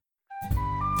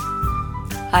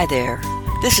Hi there,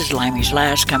 this is Limey's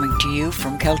Lass coming to you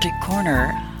from Celtic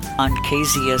Corner on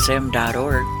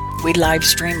kzsm.org. We live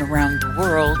stream around the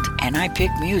world, and I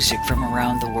pick music from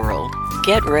around the world.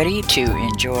 Get ready to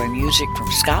enjoy music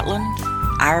from Scotland,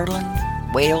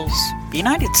 Ireland, Wales, the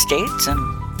United States, and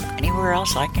anywhere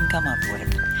else I can come up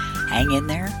with. Hang in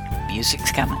there,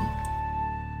 music's coming.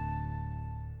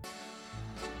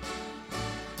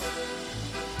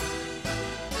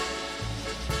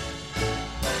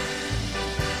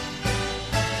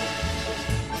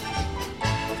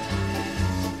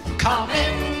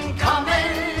 Come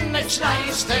in, it's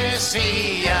nice to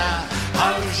see ya.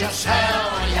 How's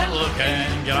yourself? You're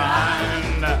looking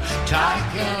grand.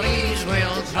 Take your ease,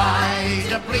 we'll try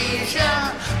to please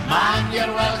ya. Man,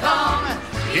 you're welcome.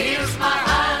 Here's my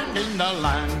hand. In the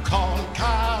land called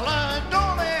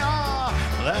Caledonia,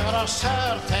 there are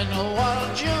certain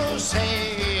words you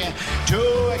say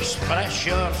to express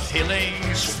your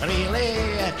feelings freely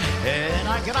in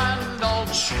a grand old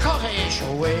Scottish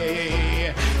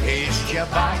way. Haste Ye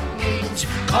Back means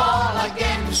call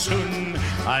again soon,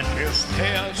 and just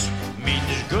us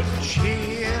means good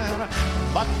cheer.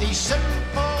 But these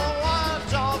simple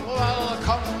words of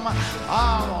welcome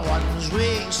are the ones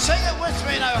we sing it with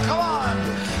me now. Come on,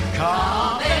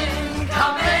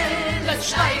 come in,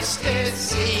 it's nice to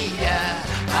see ya.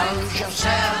 How's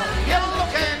yourself? You're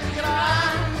looking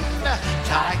grand.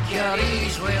 Take your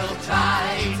ease, we'll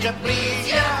try to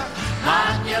please ya.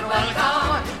 Man, you're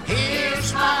welcome.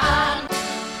 Here's my hand.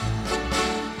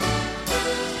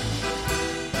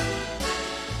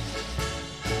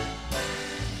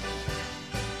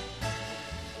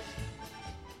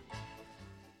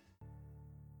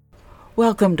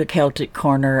 Welcome to Celtic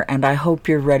Corner, and I hope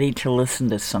you're ready to listen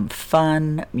to some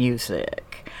fun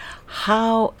music.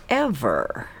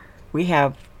 However, we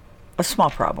have a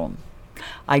small problem.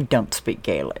 I don't speak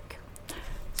Gaelic.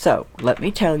 So, let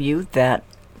me tell you that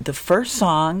the first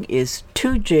song is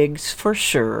Two Jigs for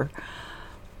Sure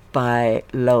by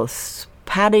Los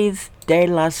Paddys de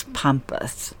Las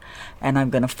Pampas. And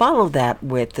I'm going to follow that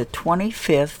with the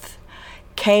 25th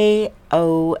K.O.S.B's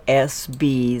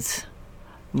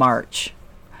March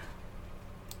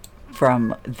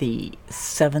from the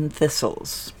Seven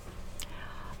Thistles.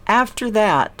 After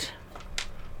that,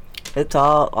 it's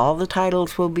all the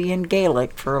titles will be in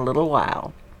Gaelic for a little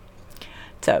while.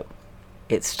 So,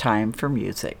 it's time for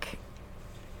music.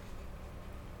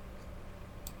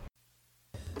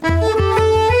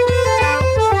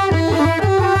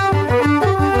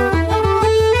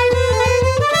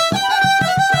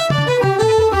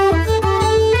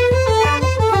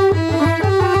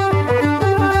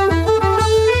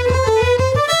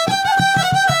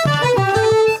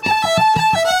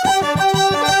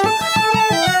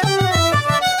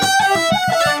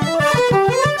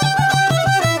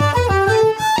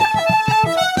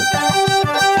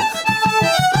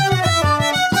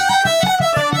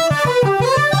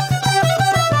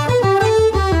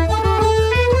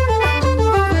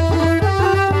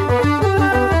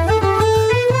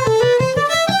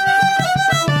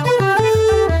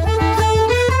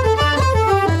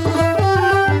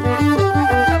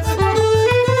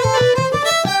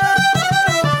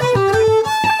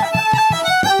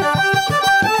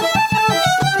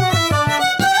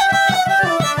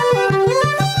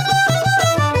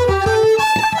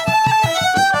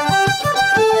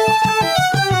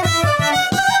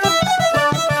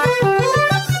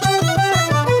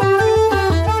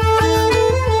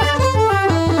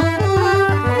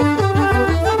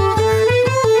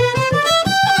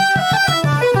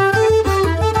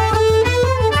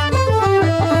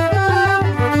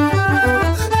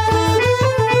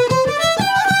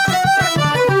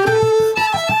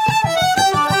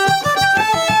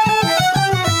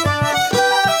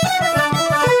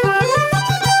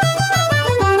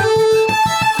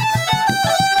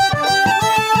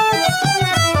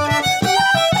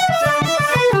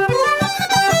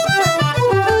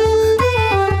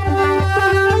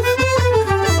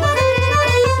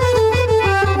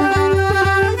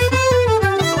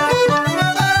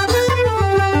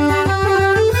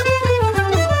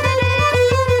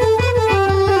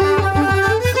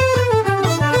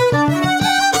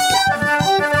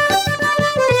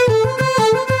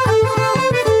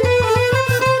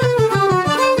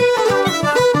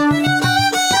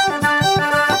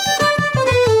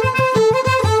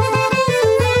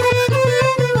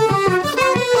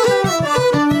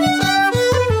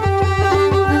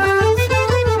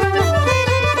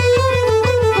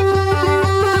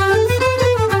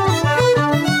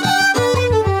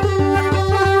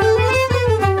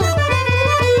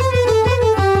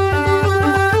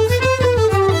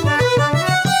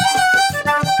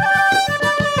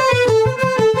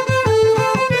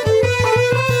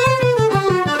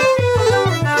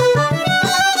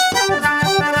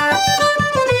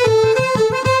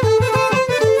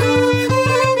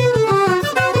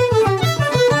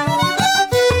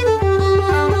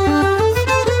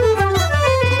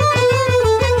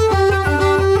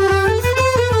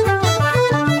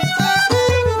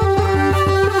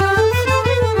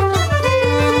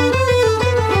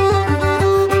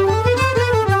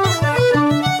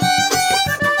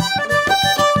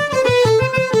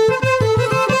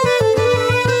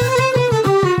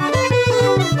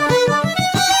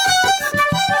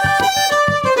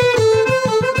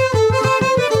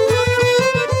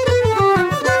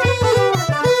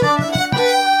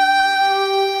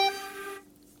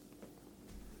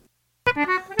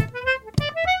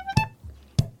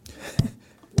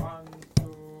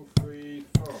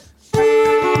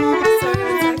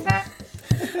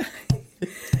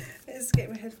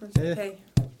 first. Okay.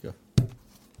 Go.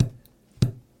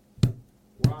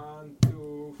 1,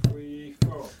 2, 3,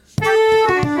 4.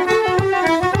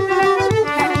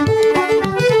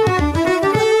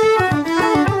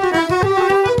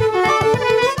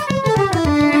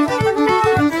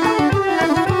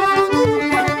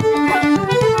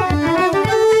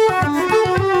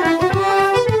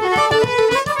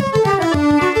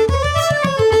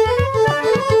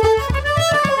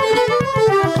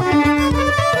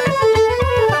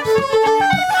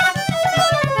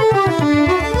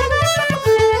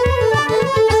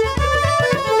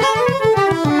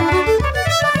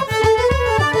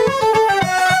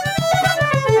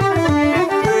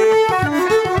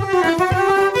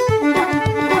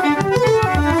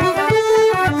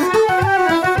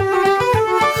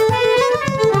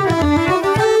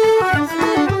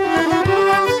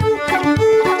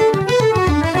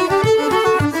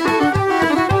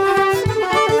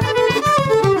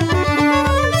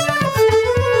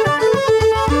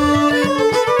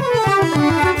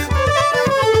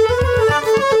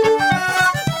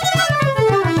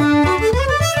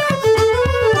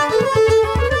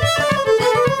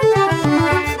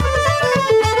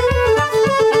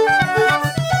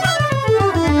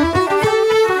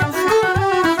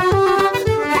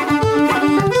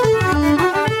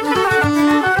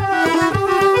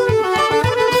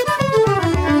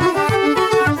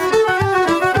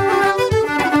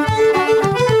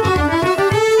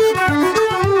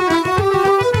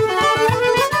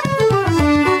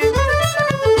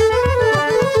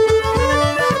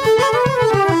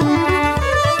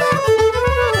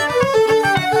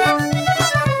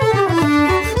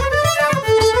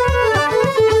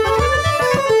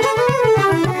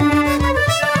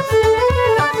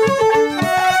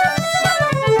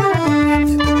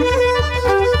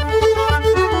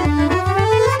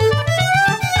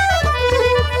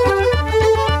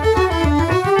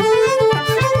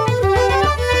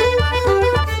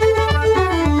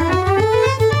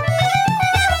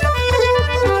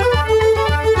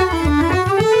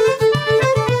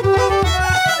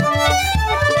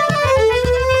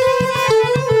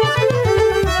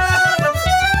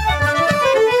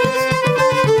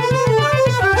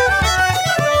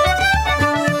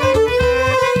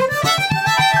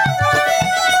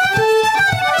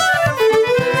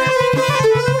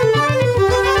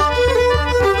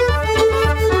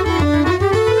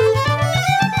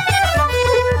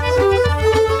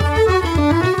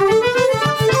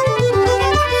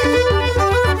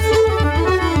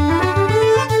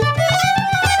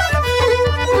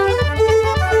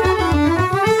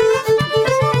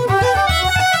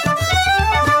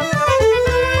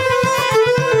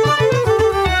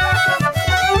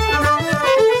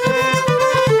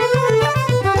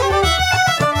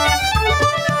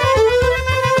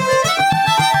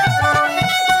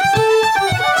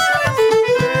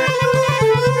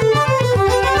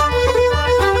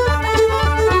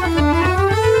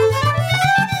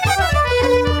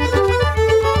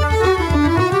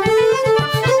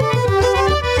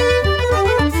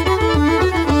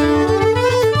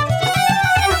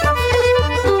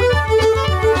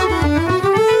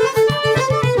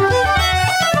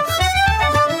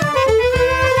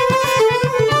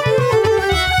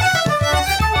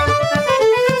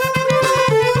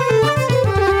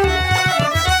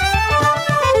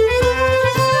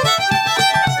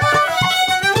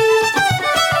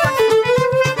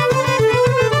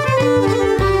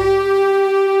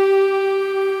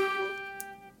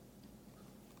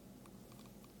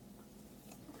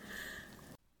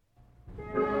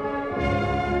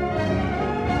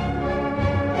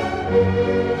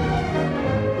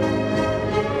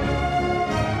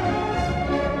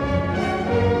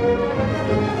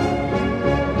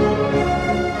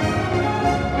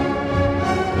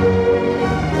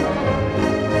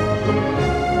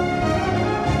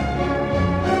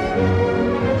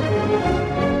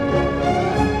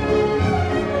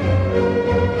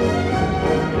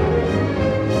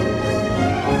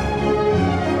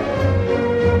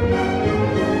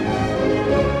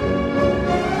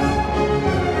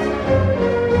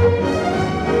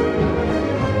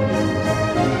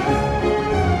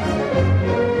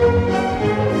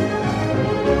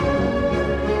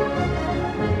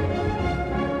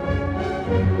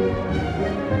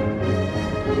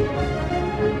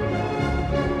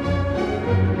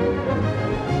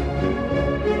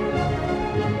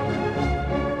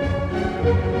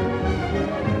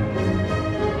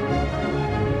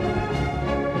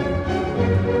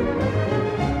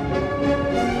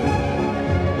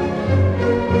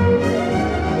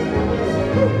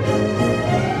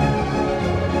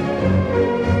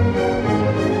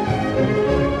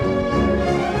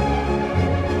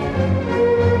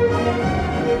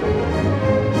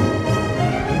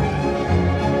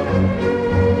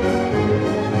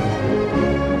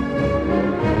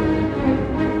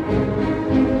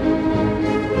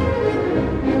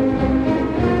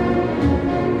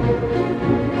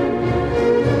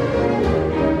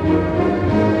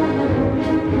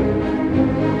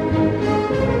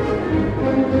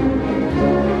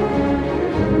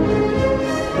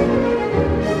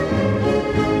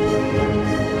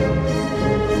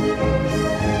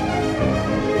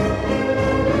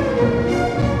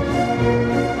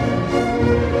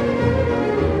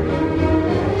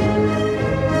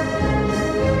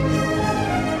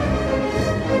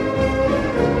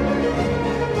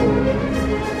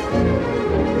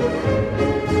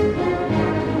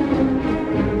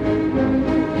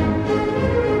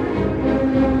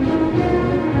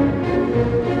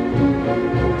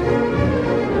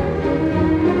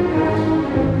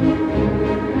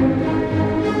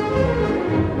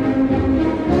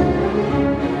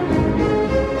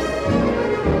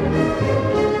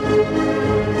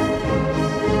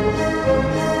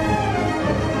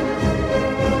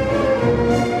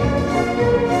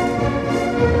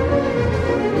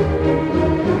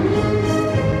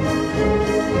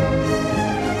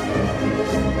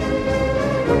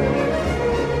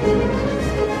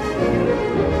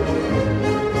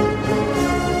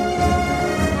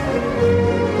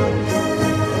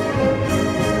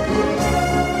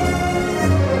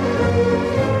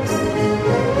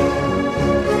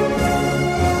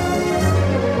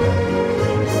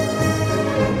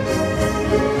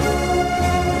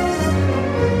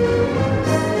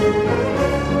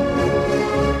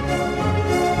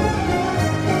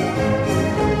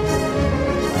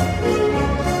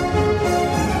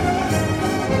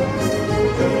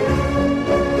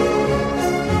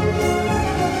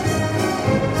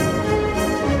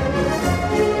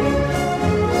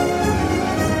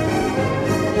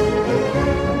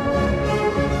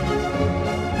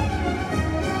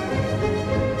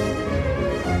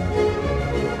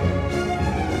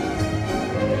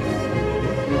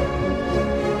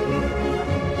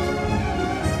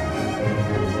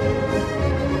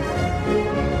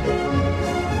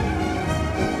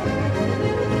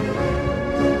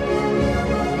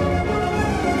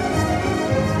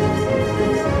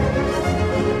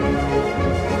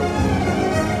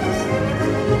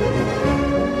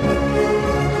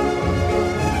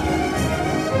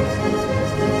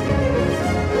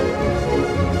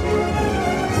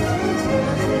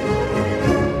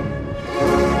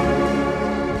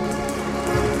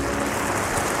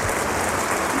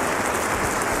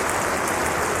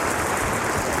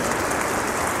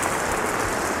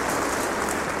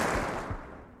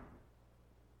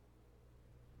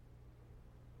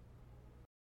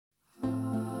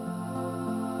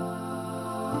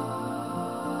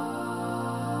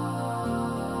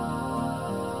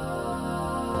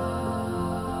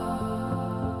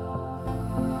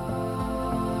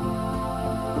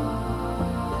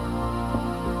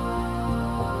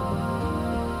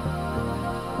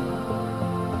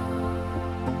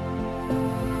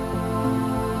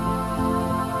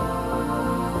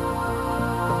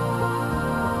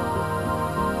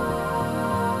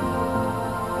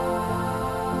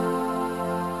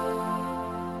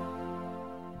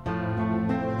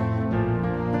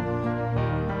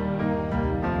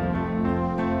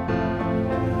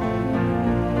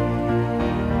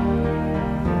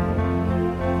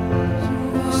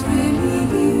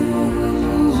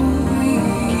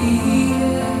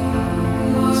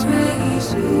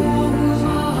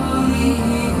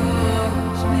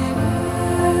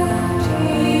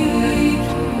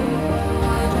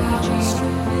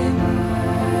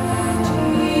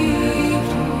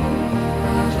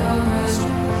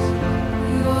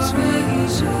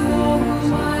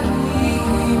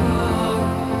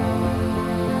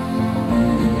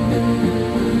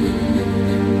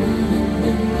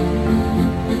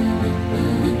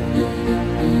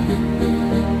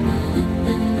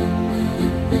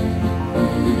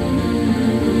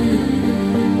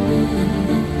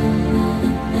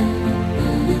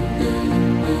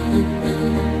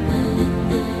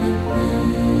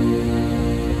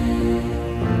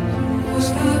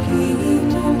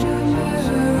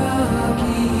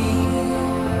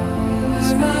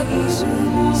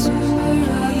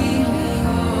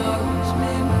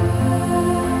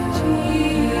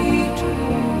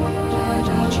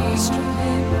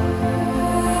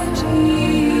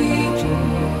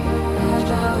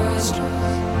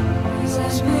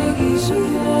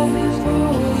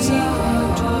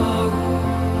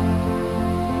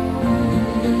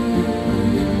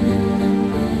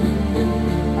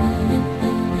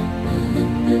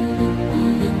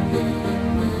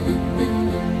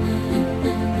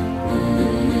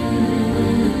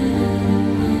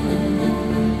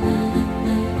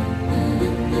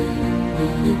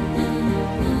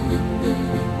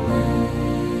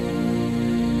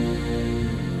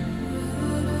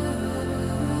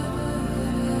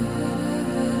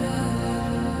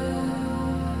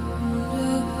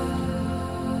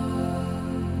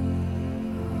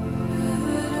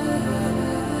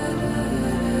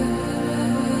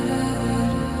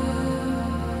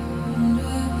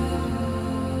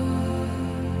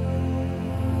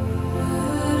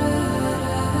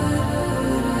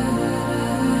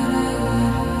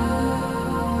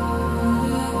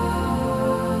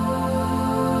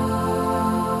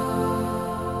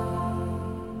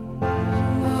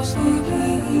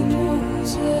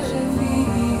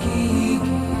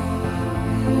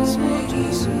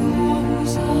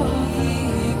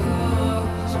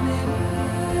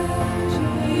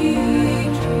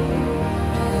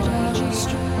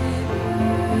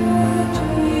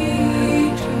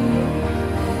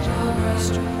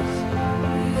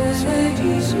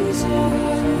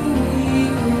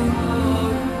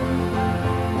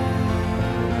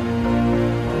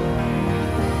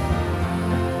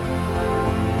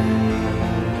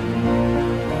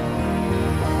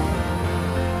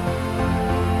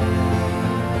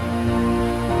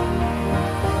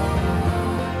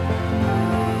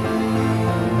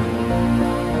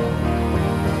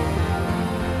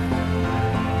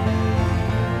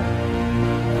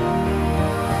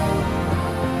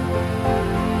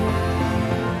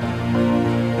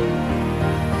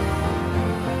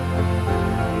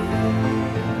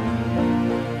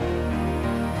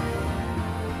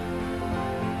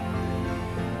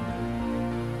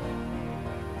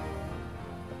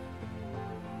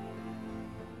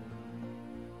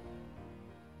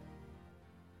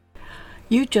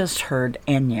 You just heard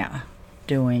Enya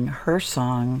doing her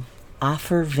song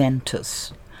Afer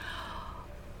Ventus.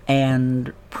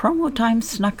 And promo time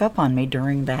snuck up on me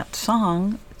during that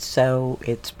song, so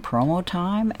it's promo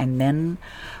time, and then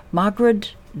Maighread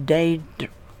Ni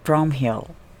Dhomhnaill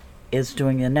is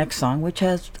doing the next song, which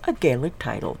has a Gaelic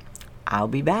title. I'll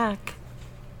be back.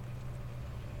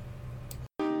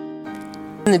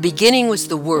 In the beginning was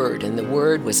the Word, and the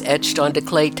Word was etched onto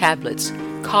clay tablets,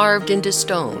 carved into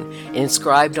stone,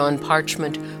 inscribed on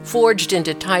parchment, forged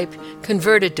into type,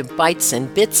 converted to bytes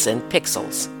and bits and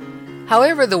pixels.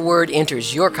 However the Word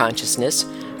enters your consciousness,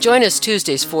 join us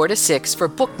Tuesdays 4 to 6 for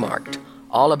Bookmarked,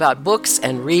 all about books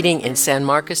and reading in San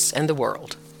Marcos and the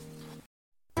world.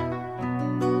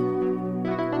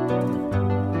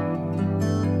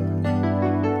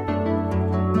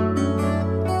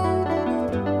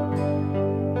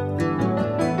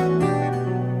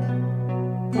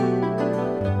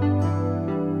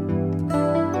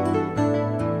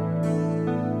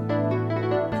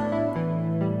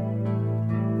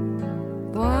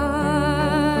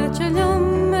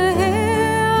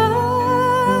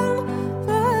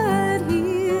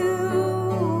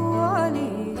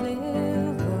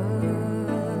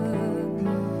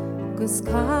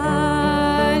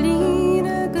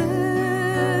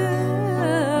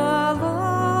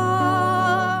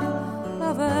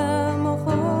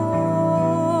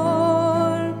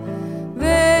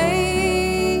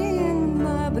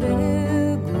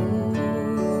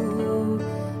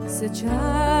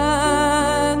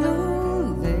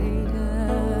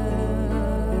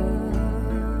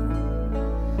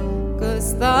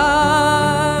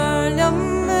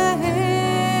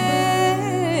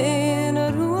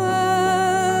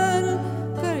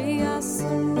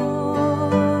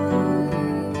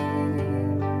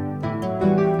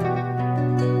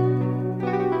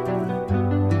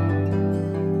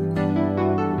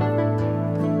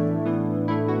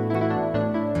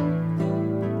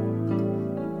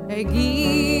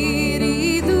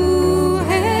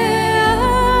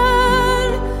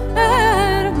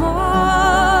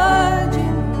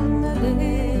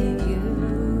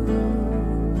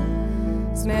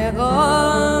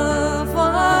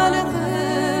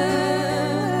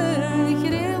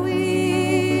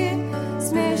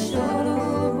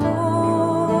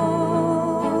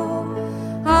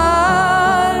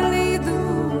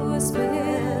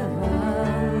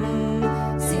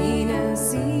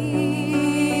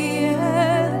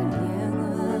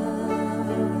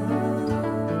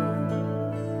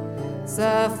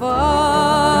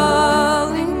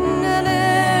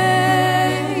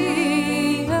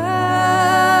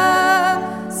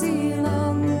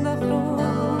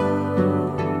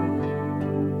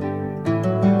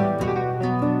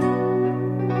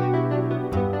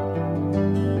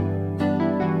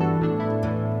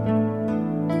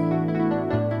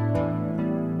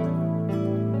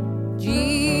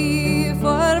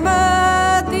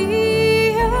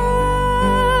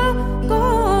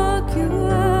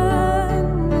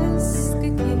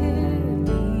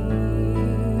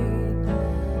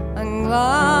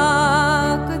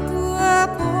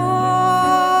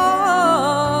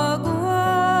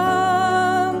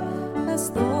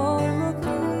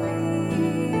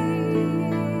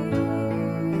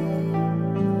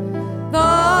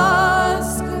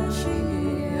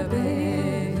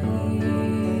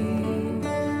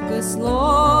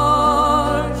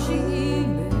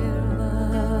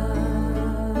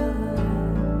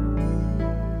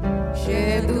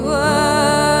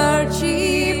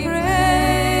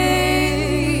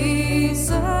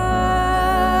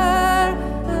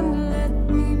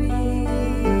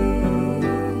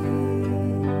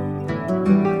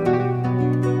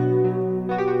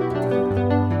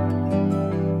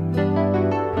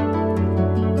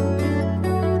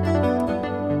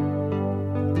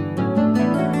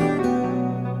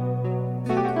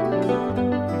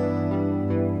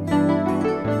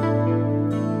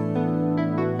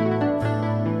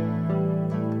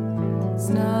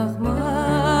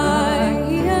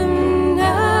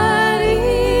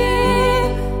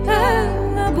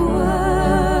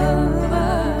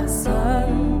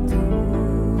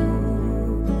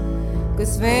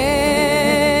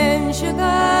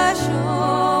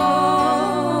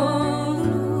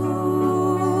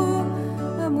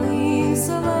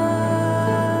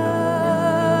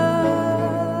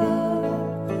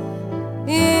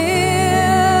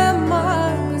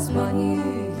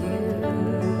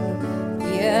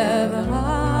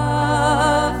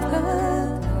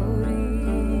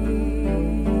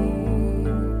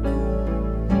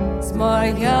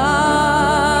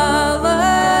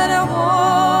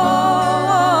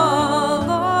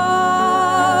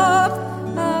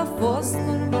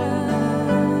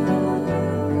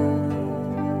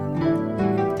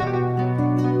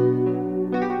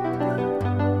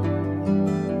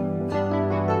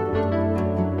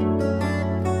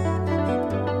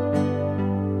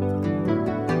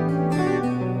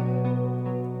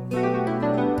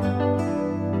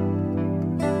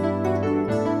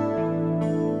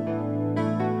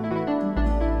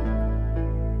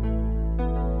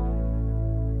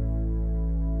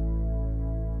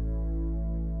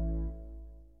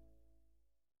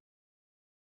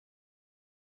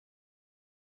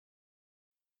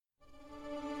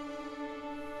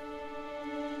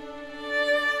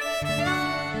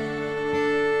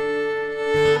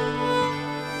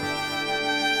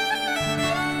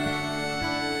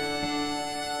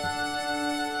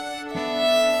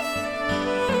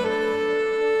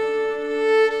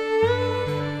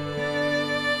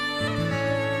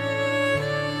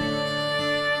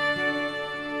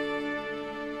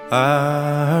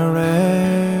 Ares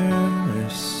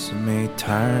me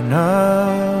turn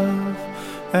of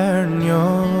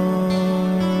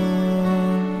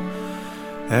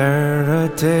a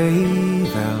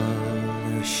Davel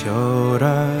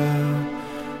Shora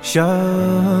Shahis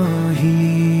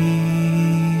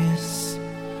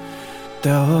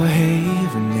Do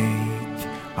Havenig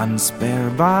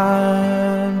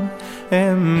Ansperban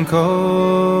Emco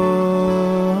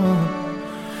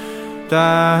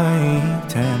Daitenok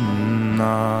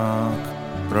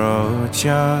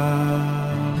Brochalok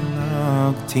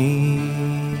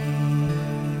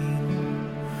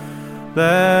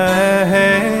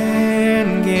Lehen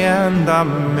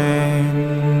Giandamen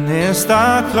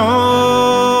Istaklo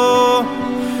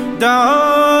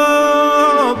Dobro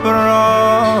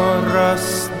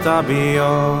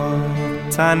Rastabio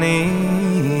Tani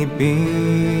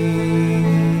Bin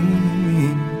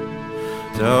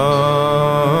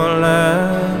Dolemas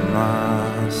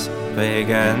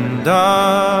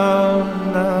Begendal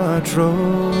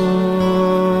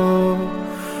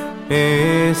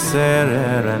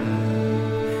Isereren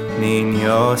Ni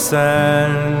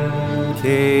Neosainn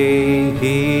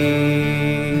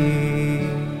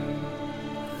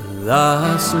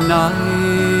Last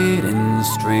night in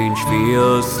strange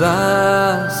fields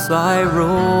as I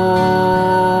roamed,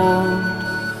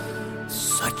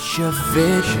 such a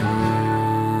vision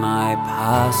I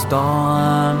passed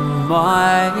on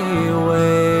my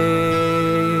way.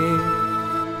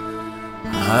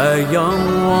 A young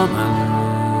woman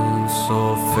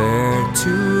so fair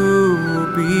to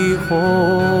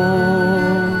behold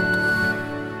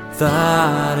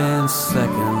that in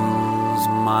seconds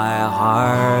my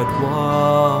heart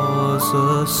was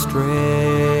astray.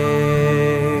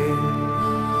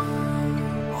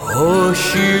 Oh,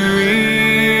 she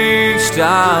reached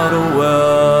out a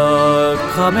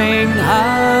welcoming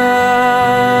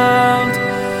hand,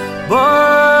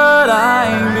 but I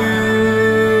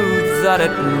knew that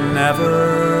it never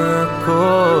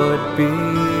could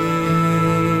be.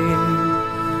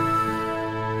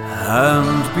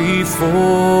 And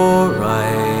before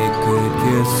I could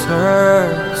kiss her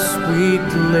sweet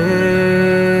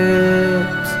lips,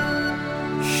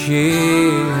 she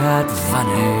had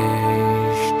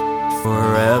vanished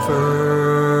forever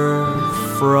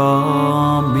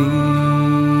from me.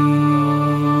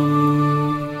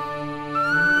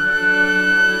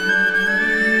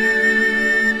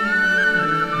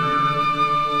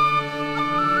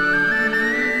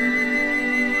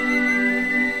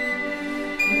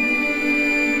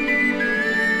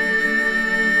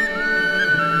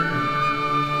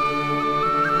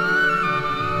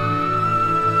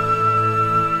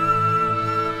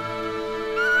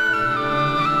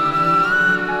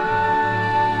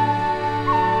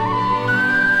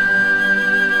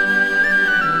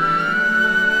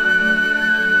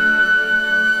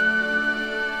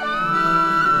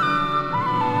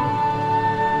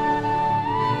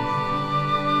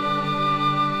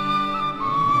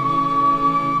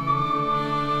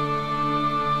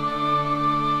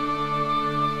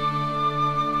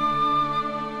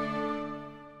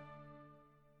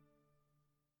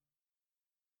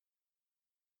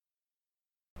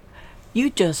 You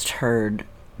just heard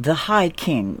the High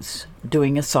Kings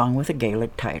doing a song with a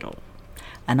Gaelic title.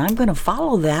 And I'm going to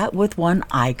follow that with one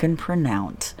I can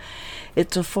pronounce.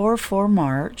 It's a 4/4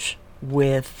 march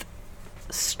with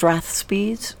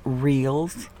strathspeys,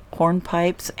 reels,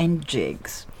 hornpipes, and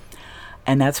jigs.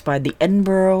 And that's by the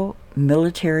Edinburg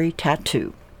Military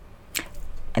Tattoo.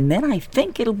 And then I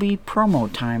think it'll be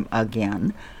promo time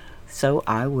again, so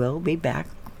I will be back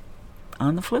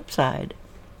on the flip side.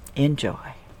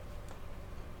 Enjoy.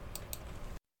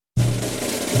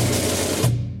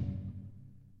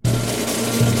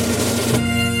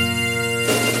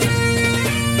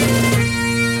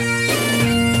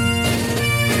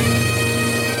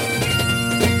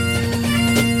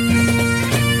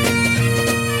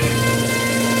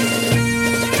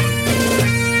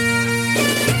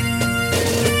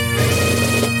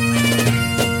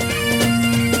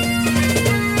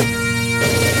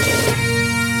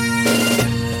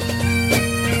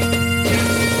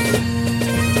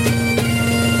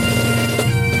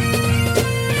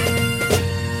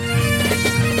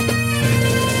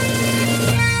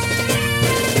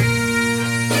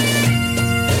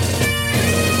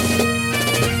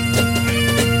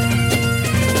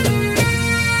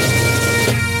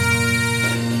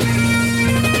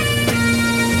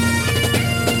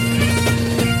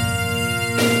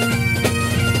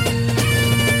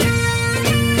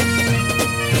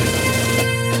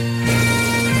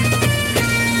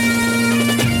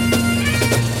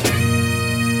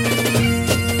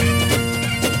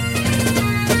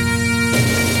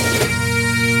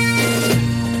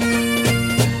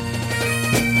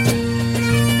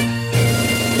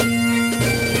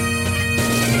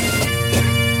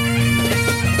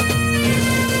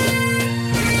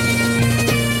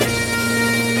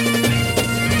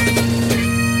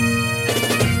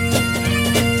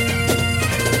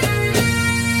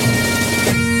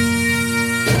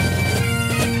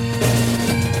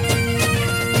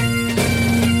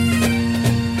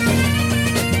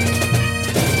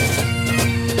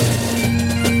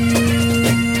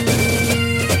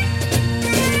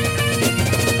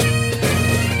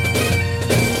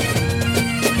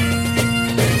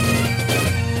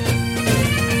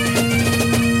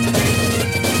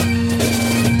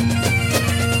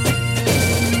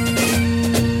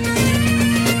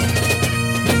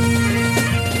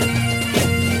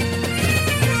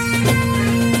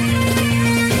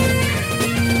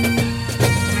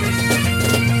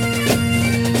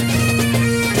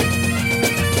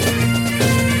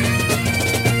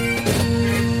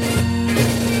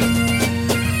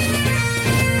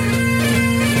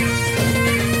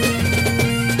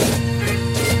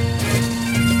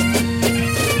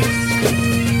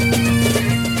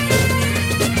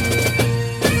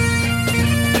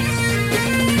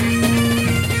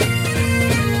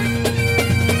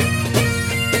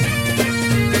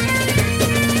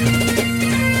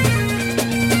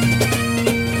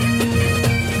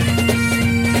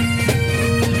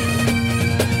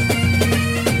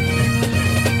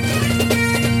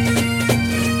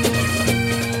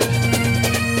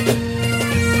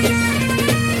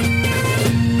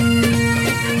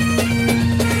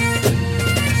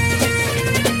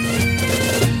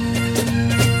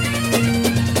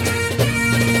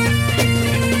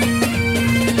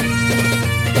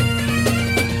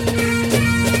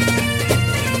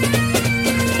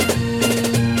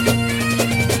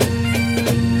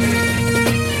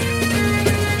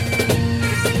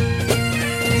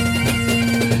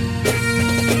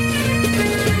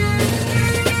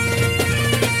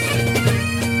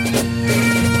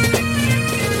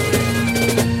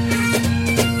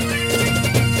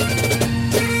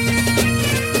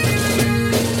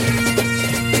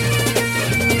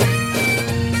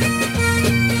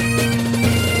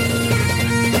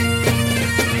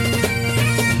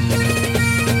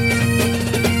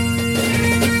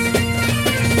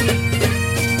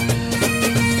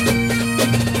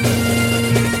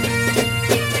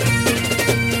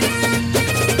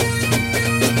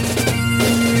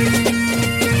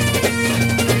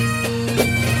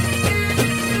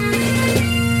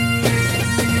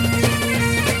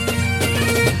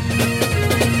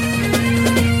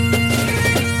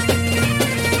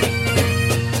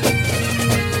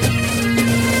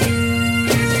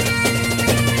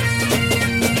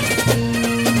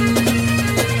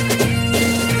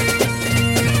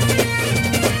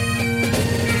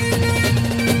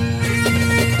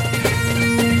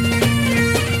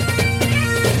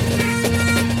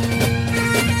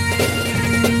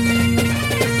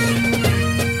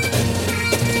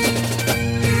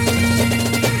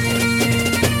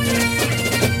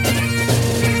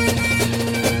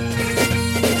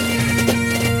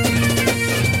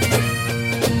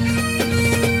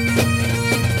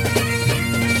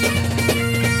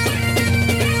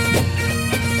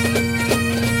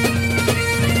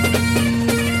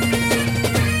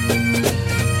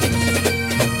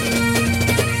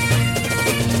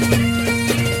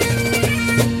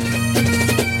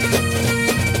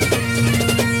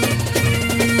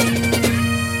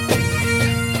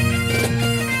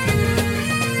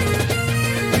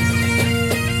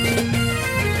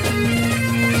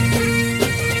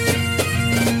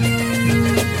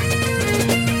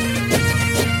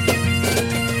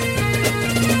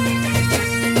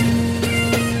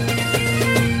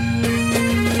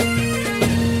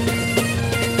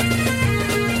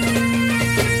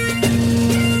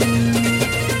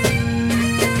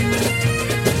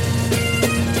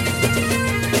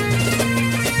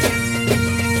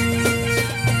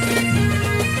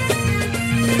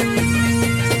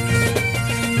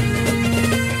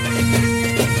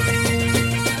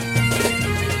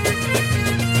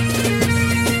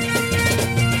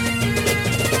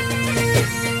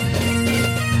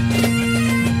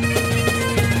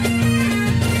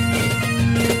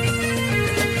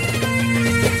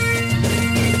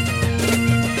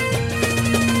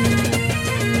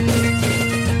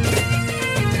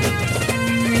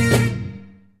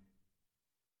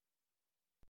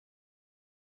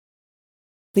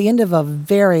 The end of a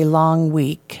very long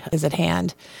week is at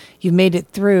hand. You've made it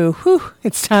through. Whew,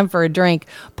 it's time for a drink.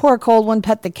 Pour a cold one,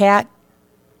 pet the cat,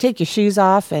 take your shoes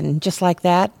off, and just like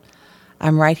that,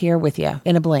 I'm right here with you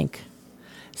in a blink.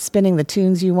 Spinning the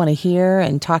tunes you want to hear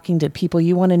and talking to people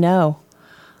you want to know.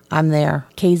 I'm there.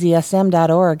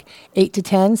 KZSM.org, 8 to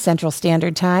 10 Central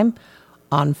Standard Time.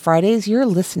 On Fridays, you're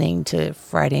listening to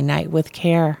Friday Night with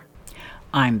Care.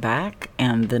 I'm back,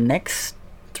 and the next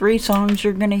 3 songs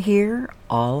you're going to hear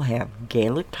all have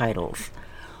Gaelic titles.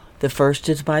 The first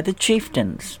is by the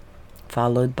Chieftains,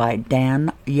 followed by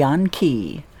Dan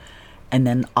Yan-Kee, and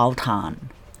then Altan,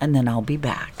 and then I'll be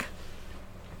back.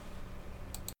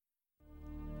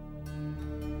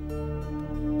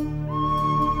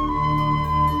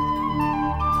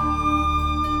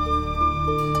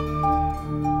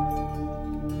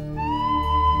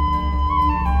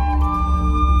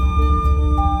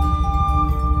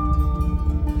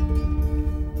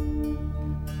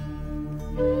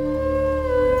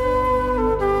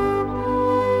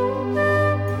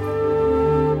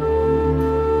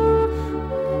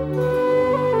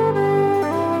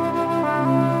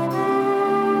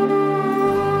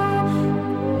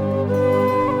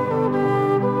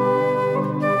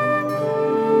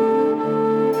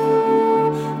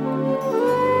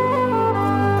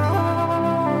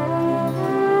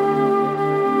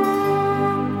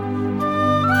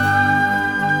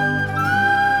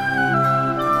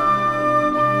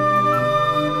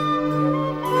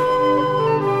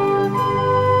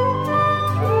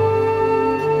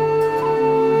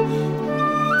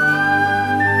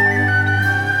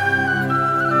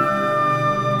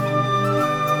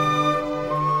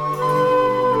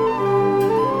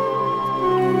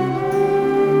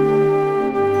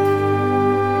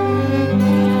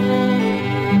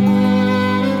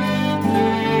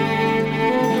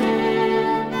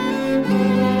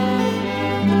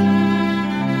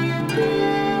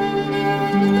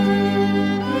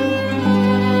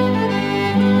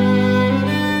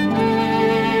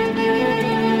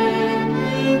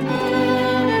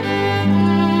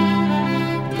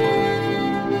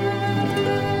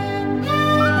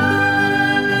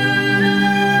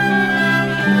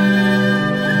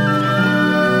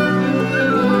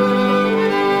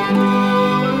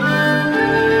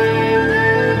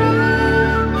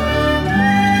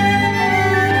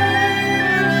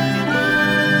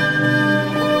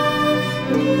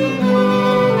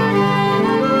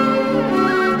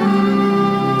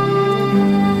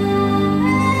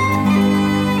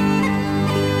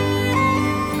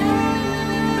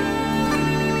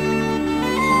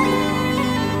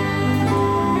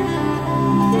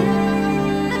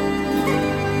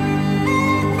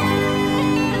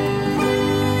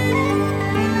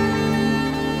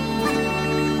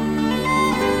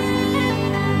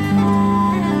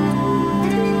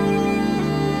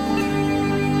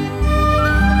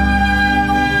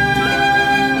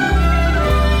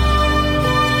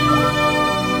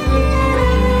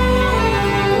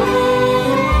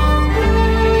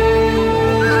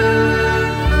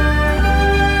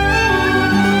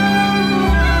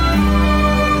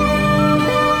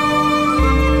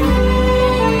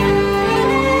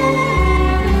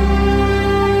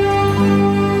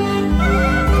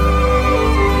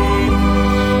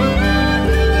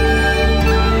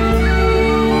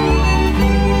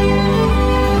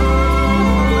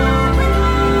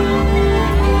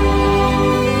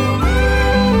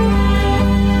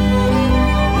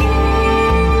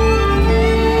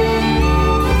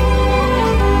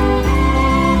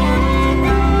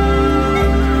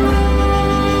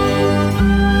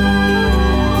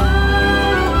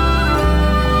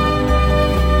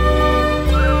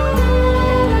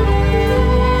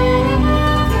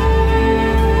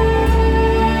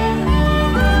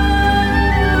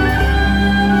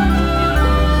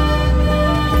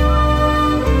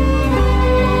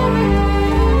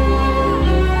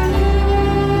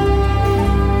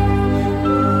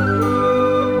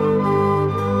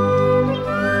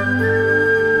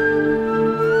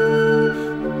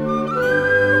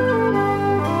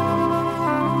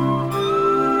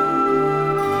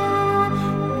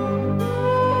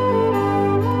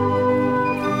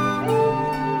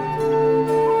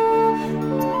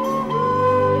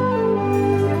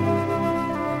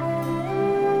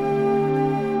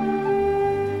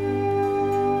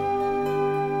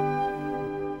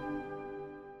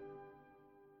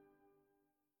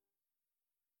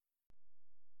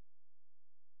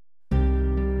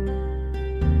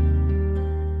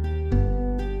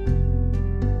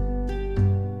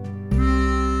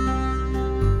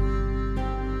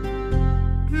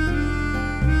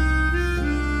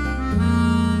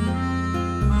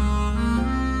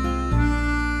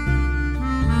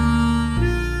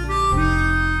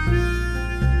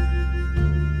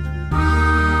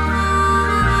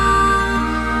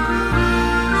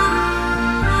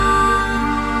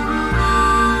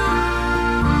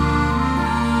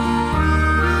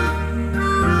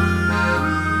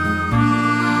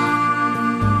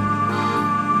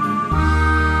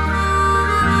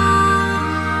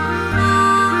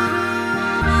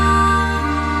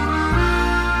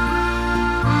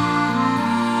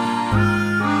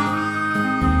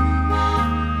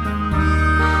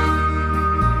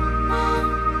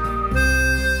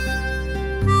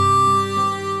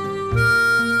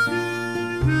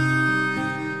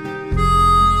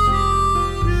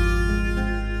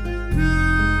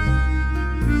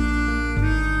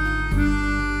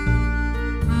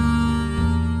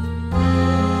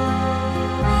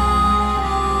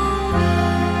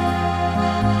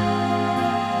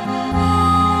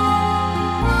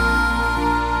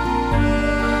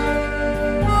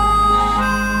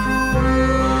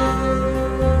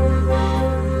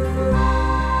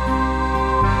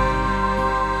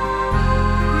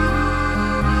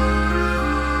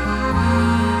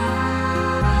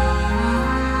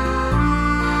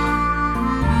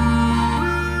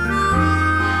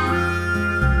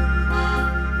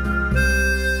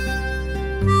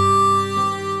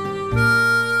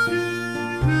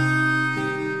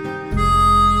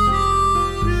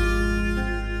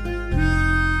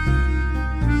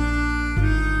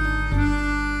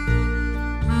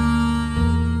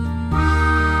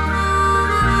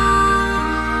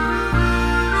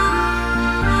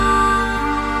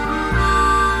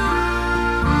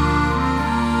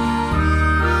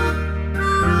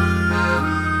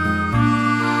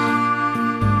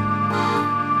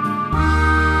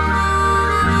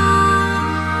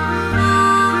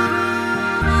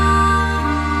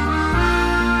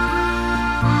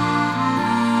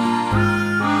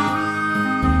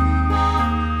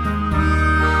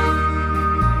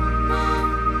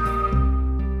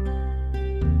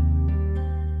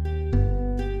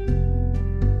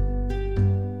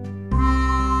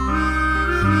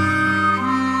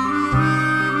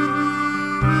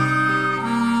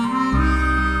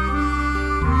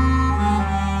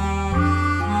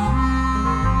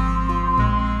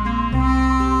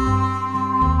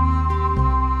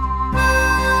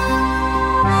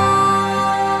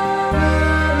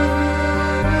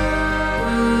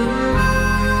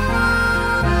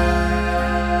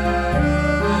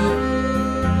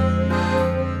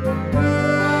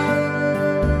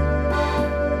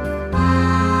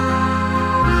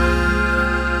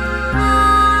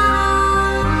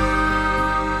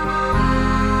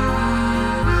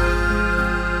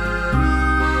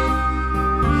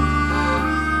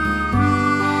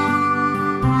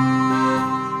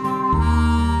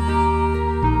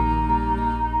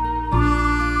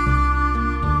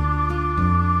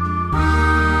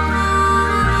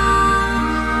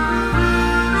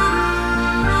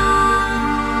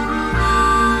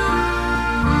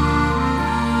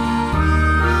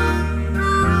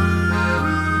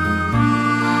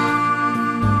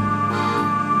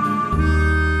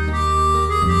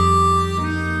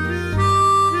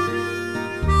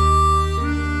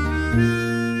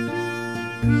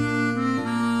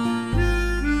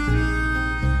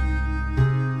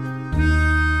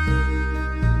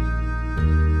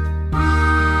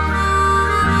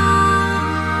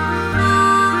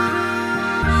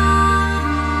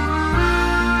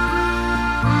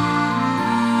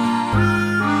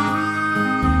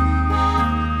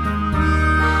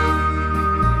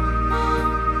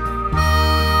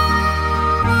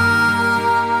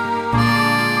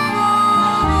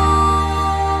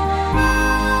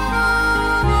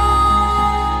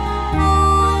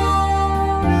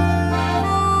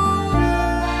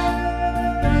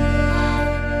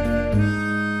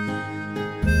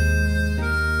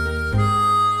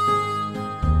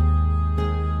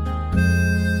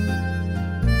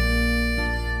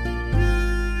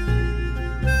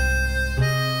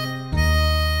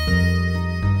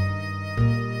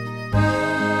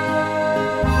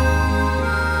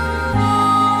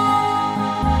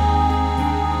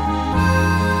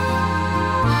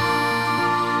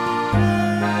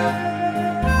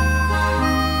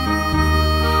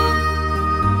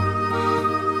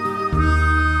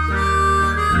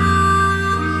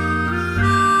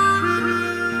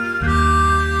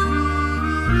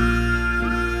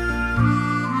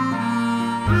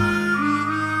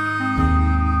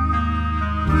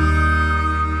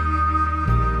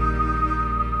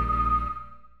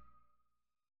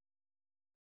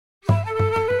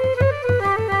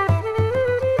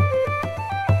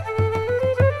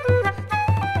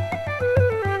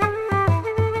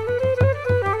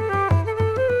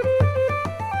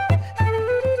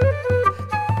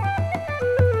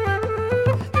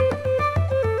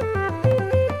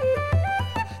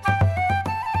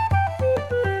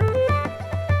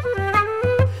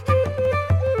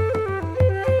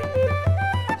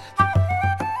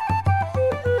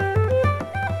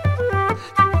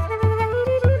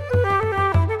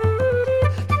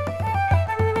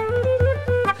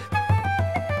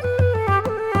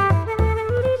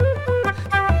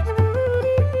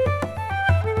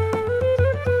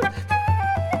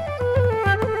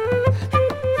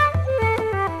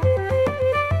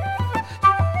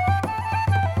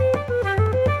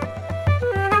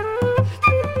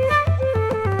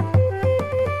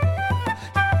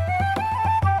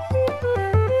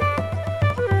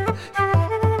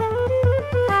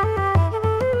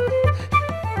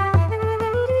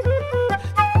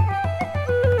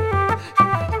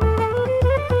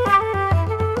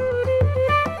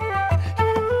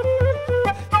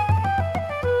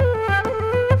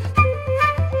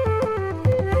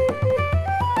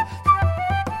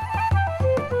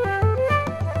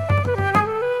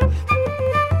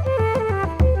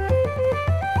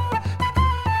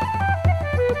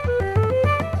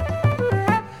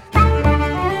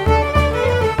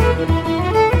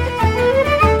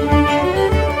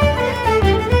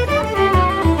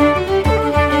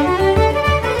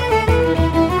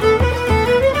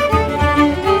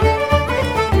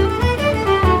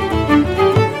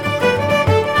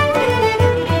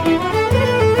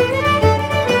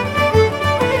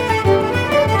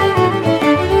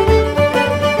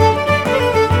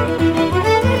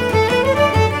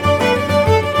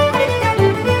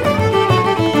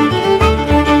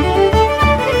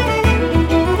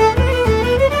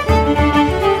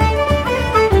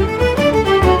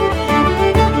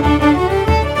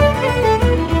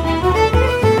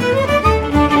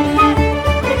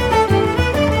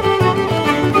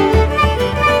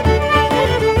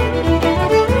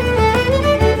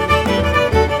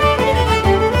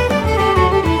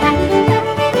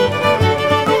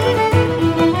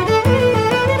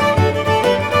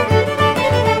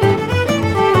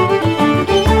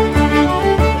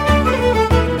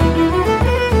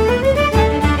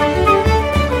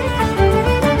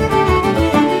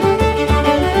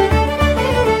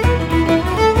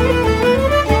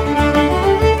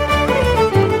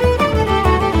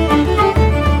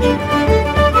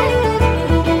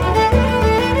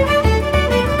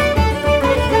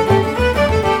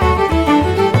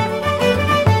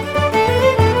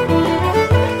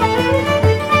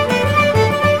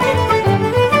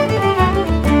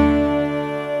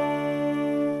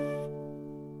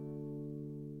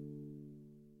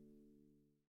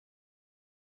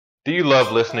 Do you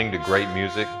love listening to great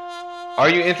music? Are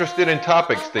you interested in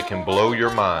topics that can blow your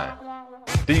mind?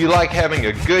 Do you like having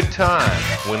a good time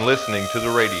when listening to the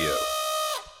radio?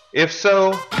 If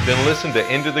so, then listen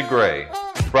to Into the Gray,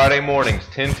 Friday mornings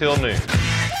 10 till noon.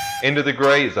 Into the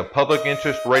Gray is a public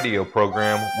interest radio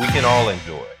program we can all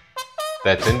enjoy.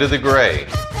 That's Into the Gray,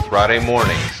 Friday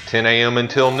mornings 10 a.m.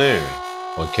 until noon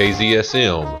on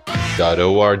kzsm.org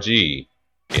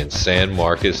in San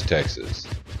Marcos, Texas.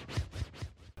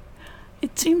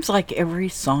 It seems like every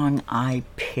song I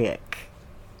pick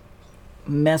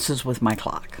messes with my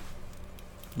clock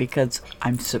because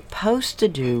I'm supposed to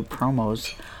do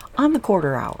promos on the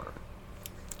quarter hour.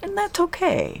 And that's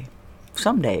okay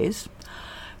some days.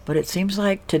 But it seems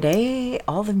like today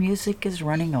all the music is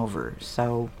running over.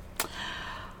 So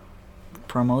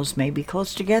promos may be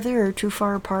close together or too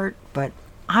far apart, but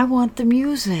I want the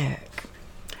music.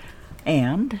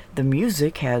 And the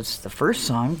music has the first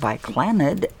song by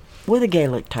Clannad with a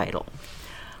Gaelic title.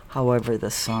 However,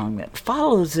 the song that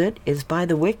follows it is by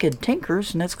the Wicked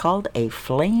Tinkers, and it's called A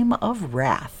Flame of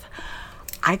Wrath.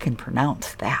 I can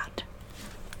pronounce that.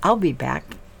 I'll be back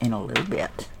in a little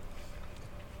bit.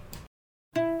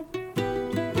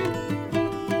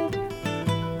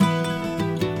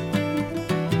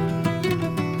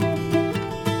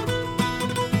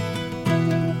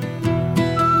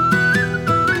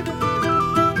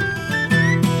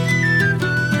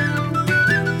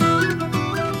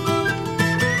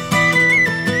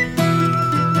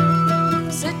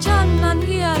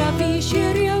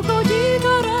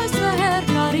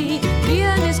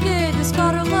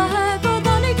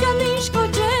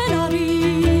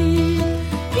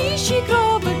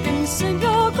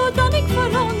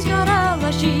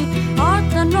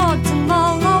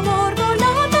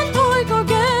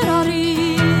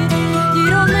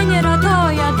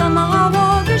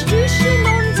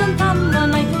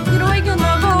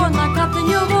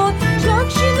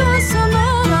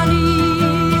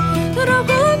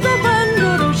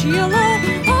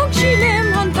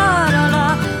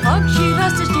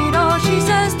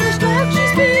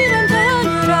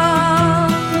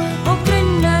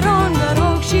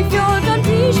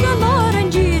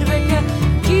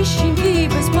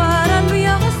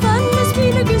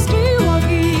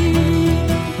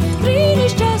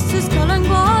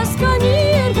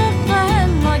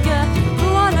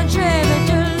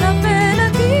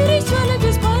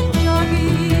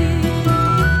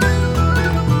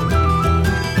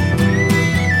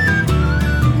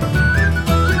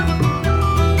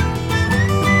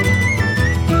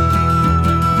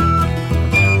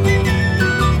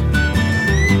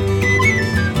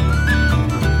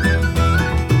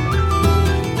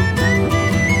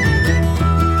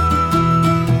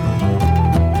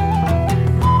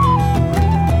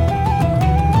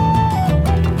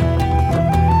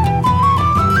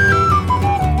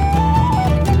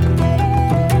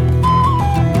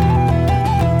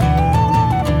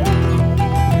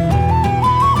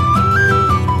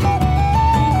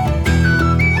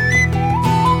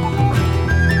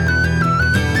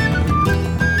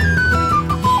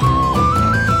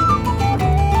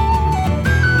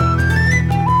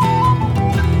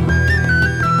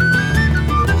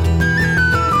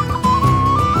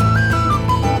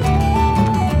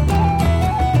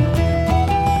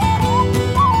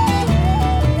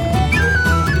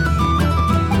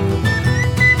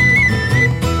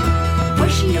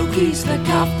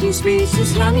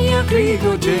 Species Rania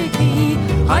Grigo Jeki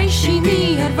Aishi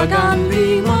mi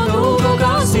Vagandri Manogo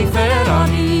Gazi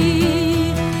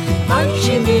Ferrari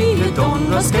Aishi mi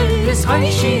Donna Skellis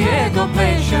Aishi Ego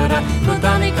Pleasure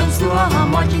Rodani comes to a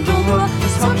marching door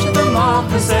Such the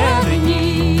mark is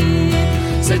Erigny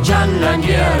Sejan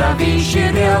Landiera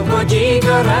Vishiria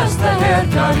Gojiga Rasta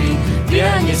Herkari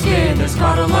Vienis Kedis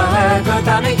Karla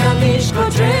Godani Kalishko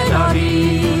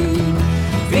Trenari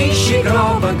Vishy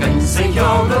groban kan sig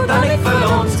jag och där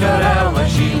för önskar alla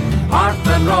ski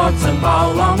Harpen rådsen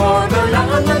balla morgon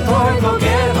landet torg och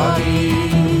gerari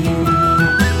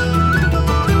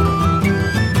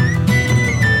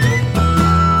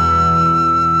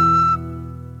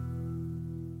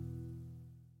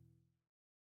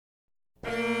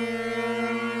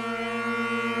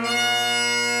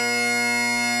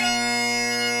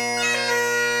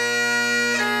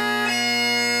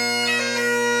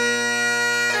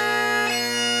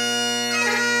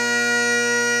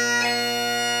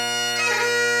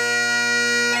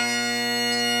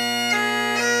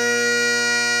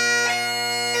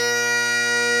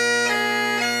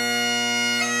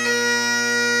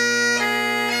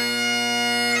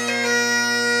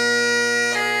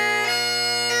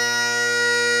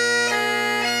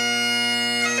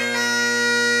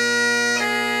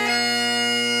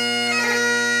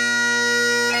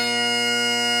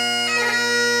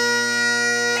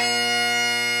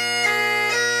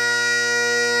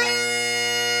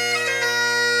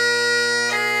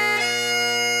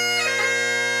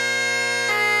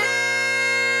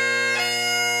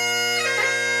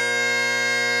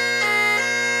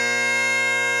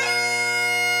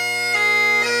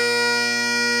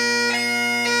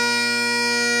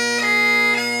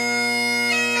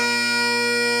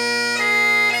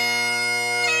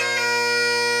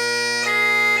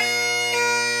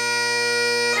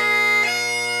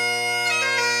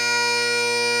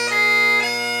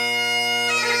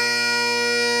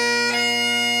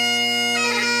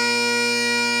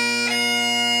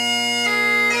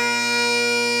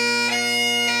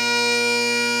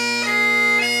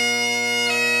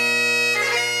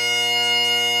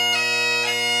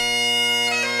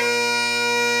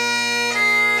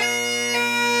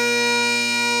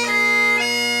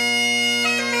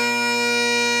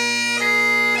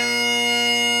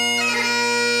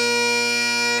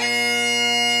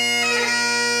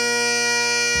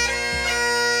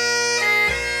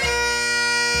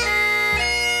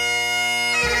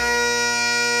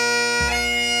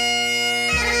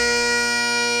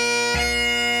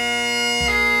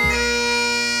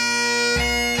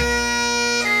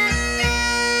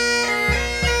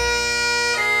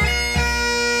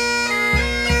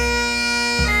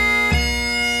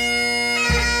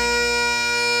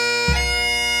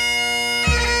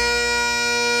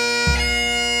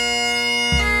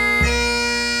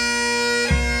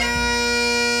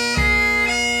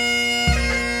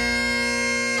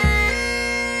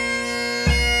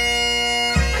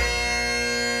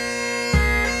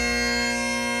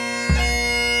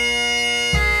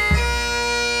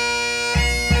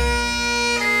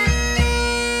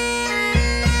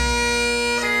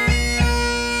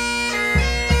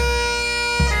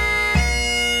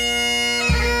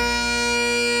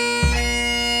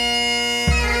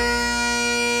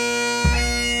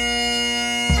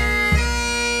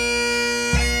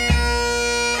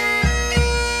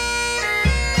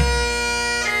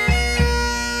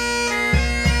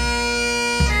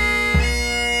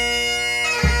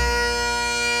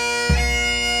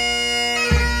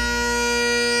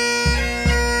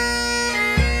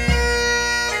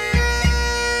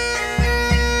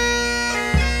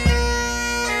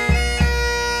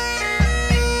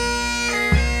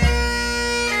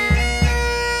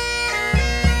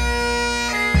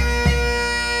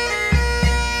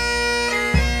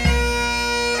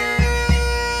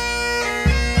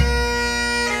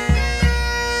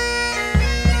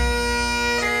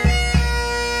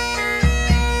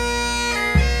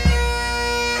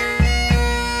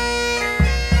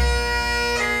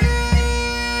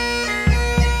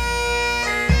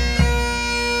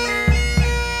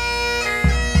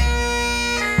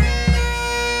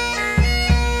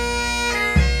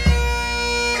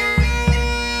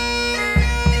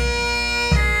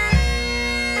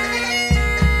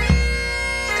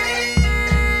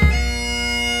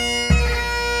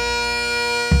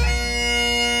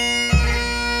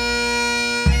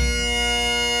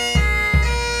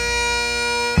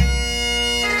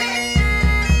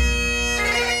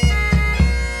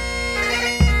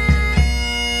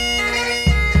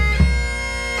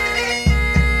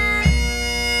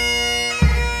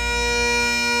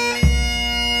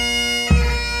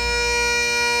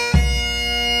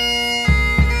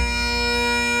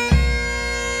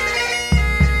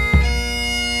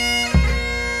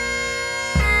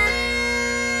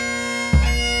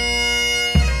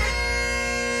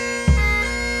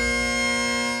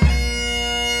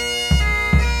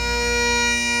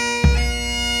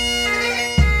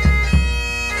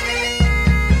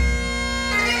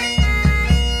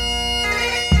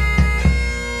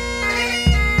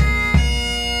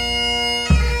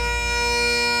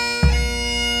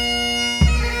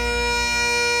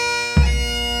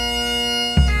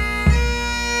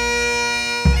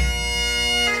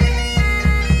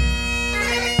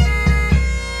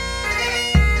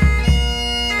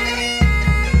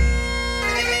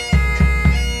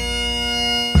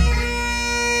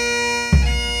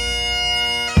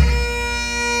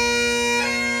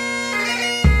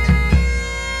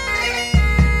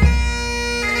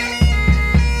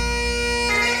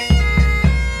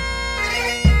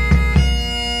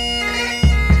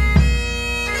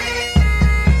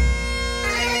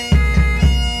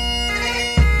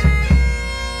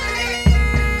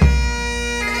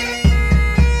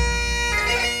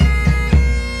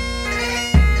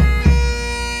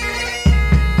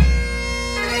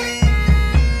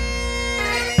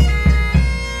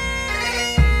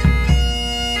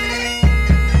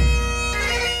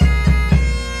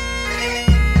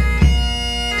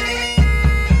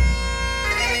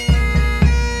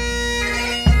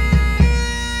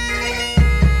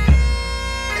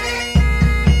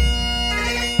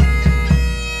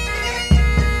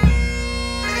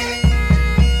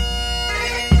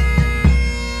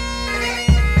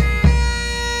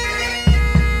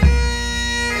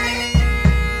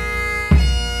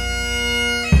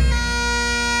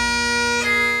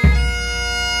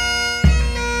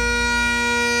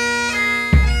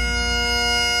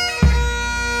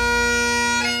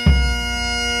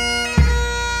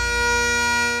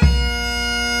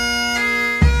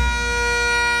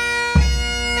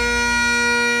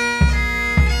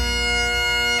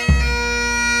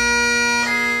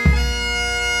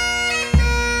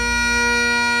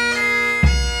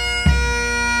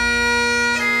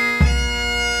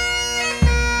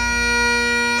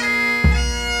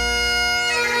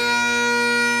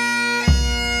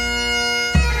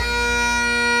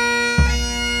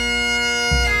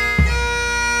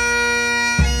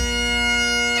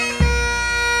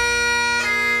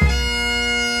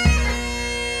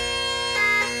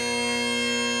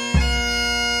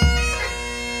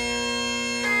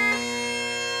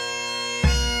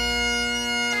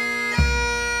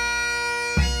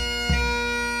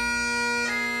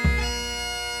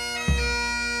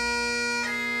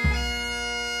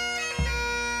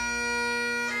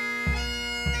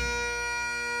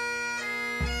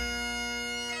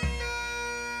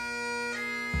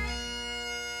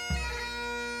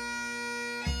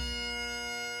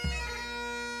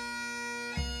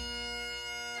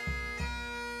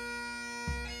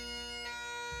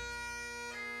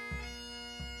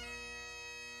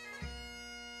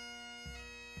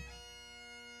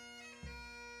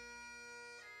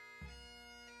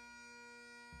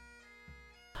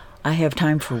I have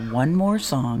time for one more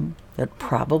song that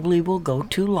probably will go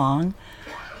too long.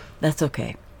 That's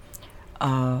okay.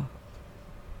 Niamah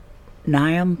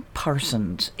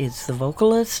Parsons is the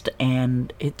vocalist,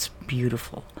 and it's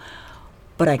beautiful.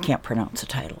 But I can't pronounce the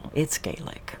title. It's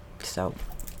Gaelic. So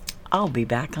I'll be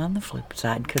back on the flip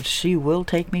side because she will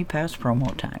take me past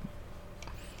promo time.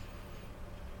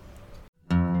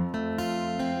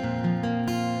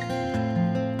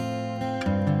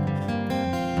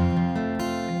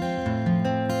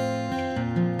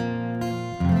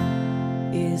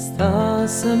 Is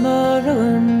the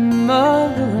maroon,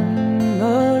 maroon,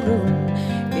 maroon?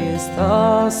 Is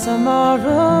the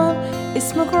maroon?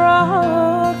 Is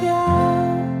Mhaighread?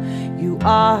 You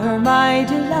are my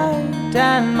delight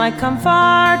and my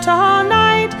comfort all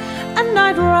night, and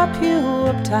I'd wrap you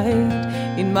up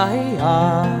tight in my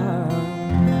arms.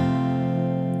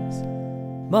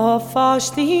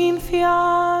 Paistin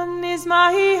Fionn is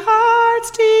my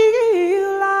heart's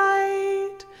delight.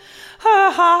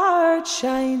 Her heart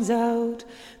shines out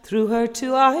through her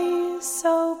two eyes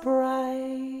so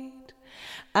bright,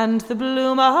 and the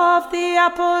bloom of the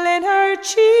apple in her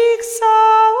cheek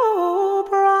so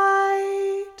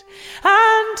bright,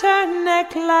 and her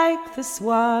neck like the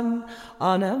swan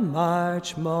on a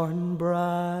March morn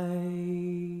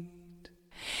bright.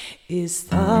 Is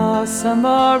the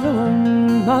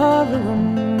maroon,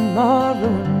 maroon,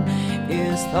 maroon?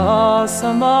 Is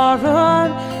the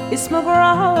maroon? Is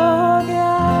Mhaighread?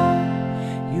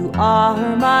 You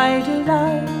are my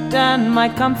delight and my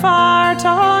comfort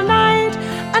all night,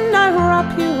 and I'll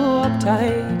wrap you up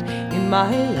tight in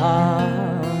my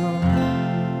arms.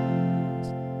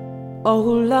 Oh,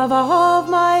 love of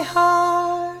my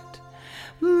heart,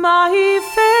 my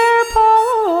fair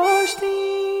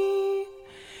Paistin,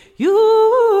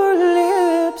 your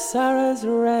lips are as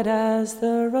red as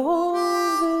the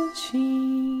roses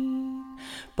sheen,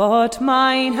 but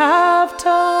mine have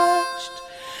touched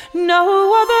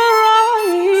no other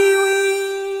eye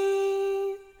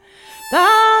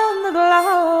than the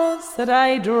glass that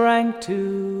I drank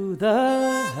to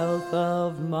the health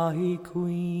of my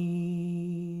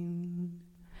queen.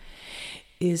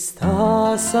 Is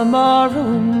the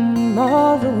maroon,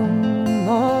 maroon,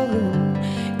 maroon?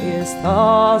 Is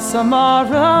the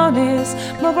maroon? Is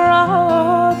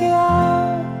Mhaighread?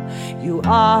 You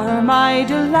are my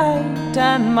delight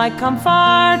and my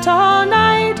comfort all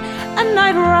night, and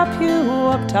I'd wrap you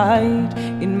up tight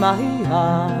in my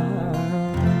arms.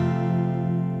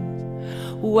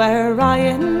 Were I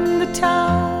in the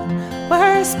town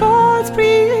where sports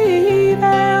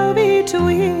prevail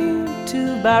between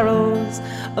two barrels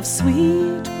of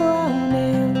sweet brown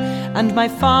ale, and my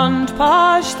fond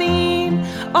Paistin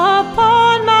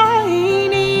upon my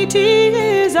knee,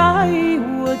 'tis I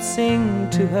would sing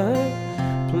to her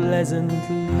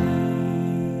pleasantly.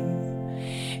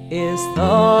 Is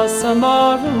the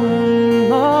maroon,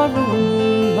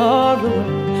 maroon, maroon?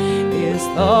 Is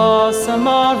the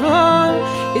maroon?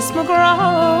 Is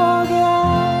Mhaighread?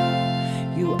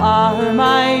 You are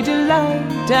my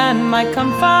delight and my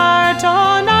comfort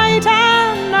all night,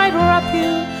 and I'd wrap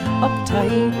you up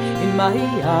tight in my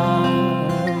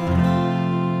arms.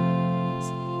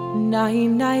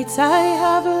 9 nights I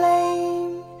have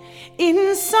lain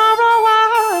in sorrow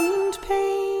and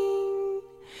pain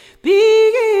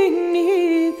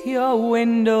beneath your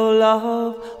window,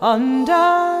 love, under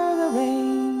the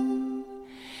rain,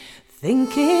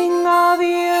 thinking of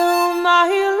you, my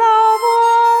love,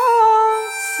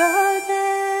 once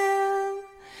again,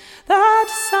 that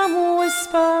some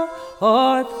whisper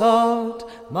or thought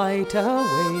might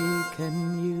awaken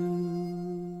you.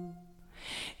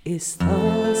 Is the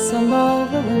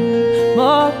maroon,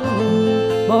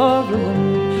 maroon, maroon?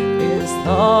 Is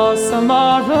the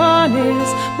maroon?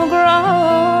 Is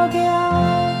Mhaighread?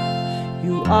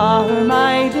 You are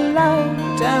my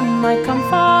delight and my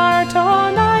comfort all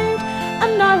night,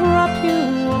 and I'll wrap you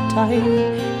up tight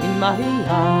in my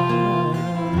arms.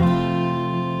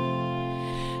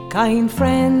 Kind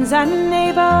friends and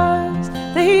neighbours,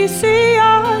 they say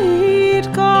I'd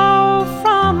go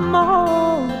from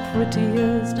all the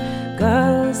prettiest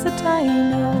girls that I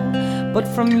know, but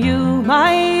from you,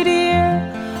 my dear,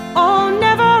 oh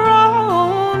never,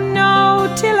 oh no,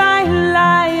 till I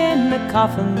lie in the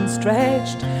coffin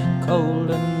stretched cold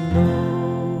and low.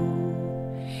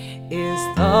 Is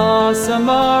the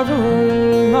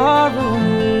maroon, maroon,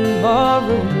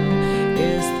 maroon?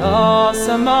 Is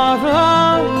the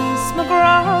maroon? Is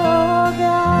Mhaighread?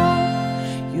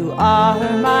 You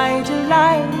are my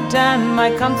delight and my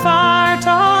comfort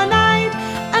all night,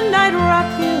 and I'd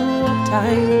wrap you up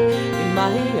tight in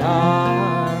my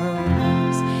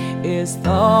arms. is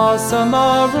the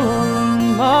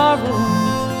summerun, marun,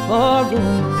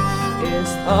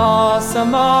 is the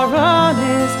summerun,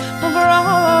 is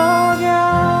Mhaighdean.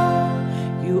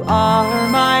 You are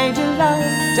my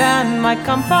delight and my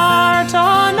comfort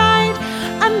all night,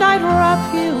 and I'd wrap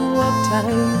you up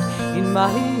tight in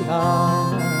my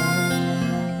arms.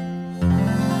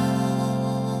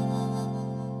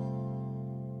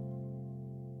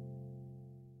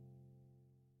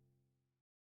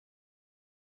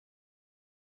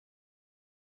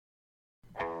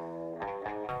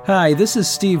 Hi, this is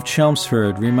Steve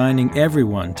Chelmsford reminding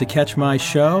everyone to catch my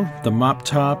show, The Mop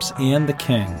Tops and the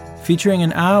King, featuring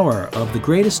an hour of the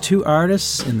greatest two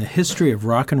artists in the history of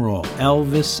rock and roll,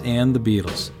 Elvis and the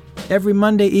Beatles. Every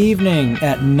Monday evening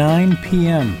at 9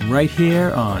 p.m. right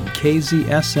here on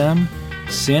KZSM,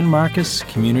 San Marcos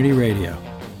Community Radio.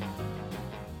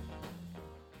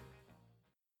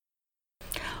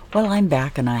 Well, I'm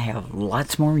back and I have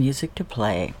lots more music to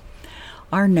play.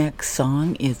 Our next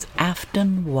song is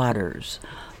Afton Waters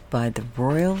by the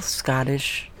Royal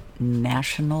Scottish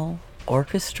National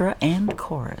Orchestra and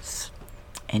Chorus.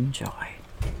 Enjoy.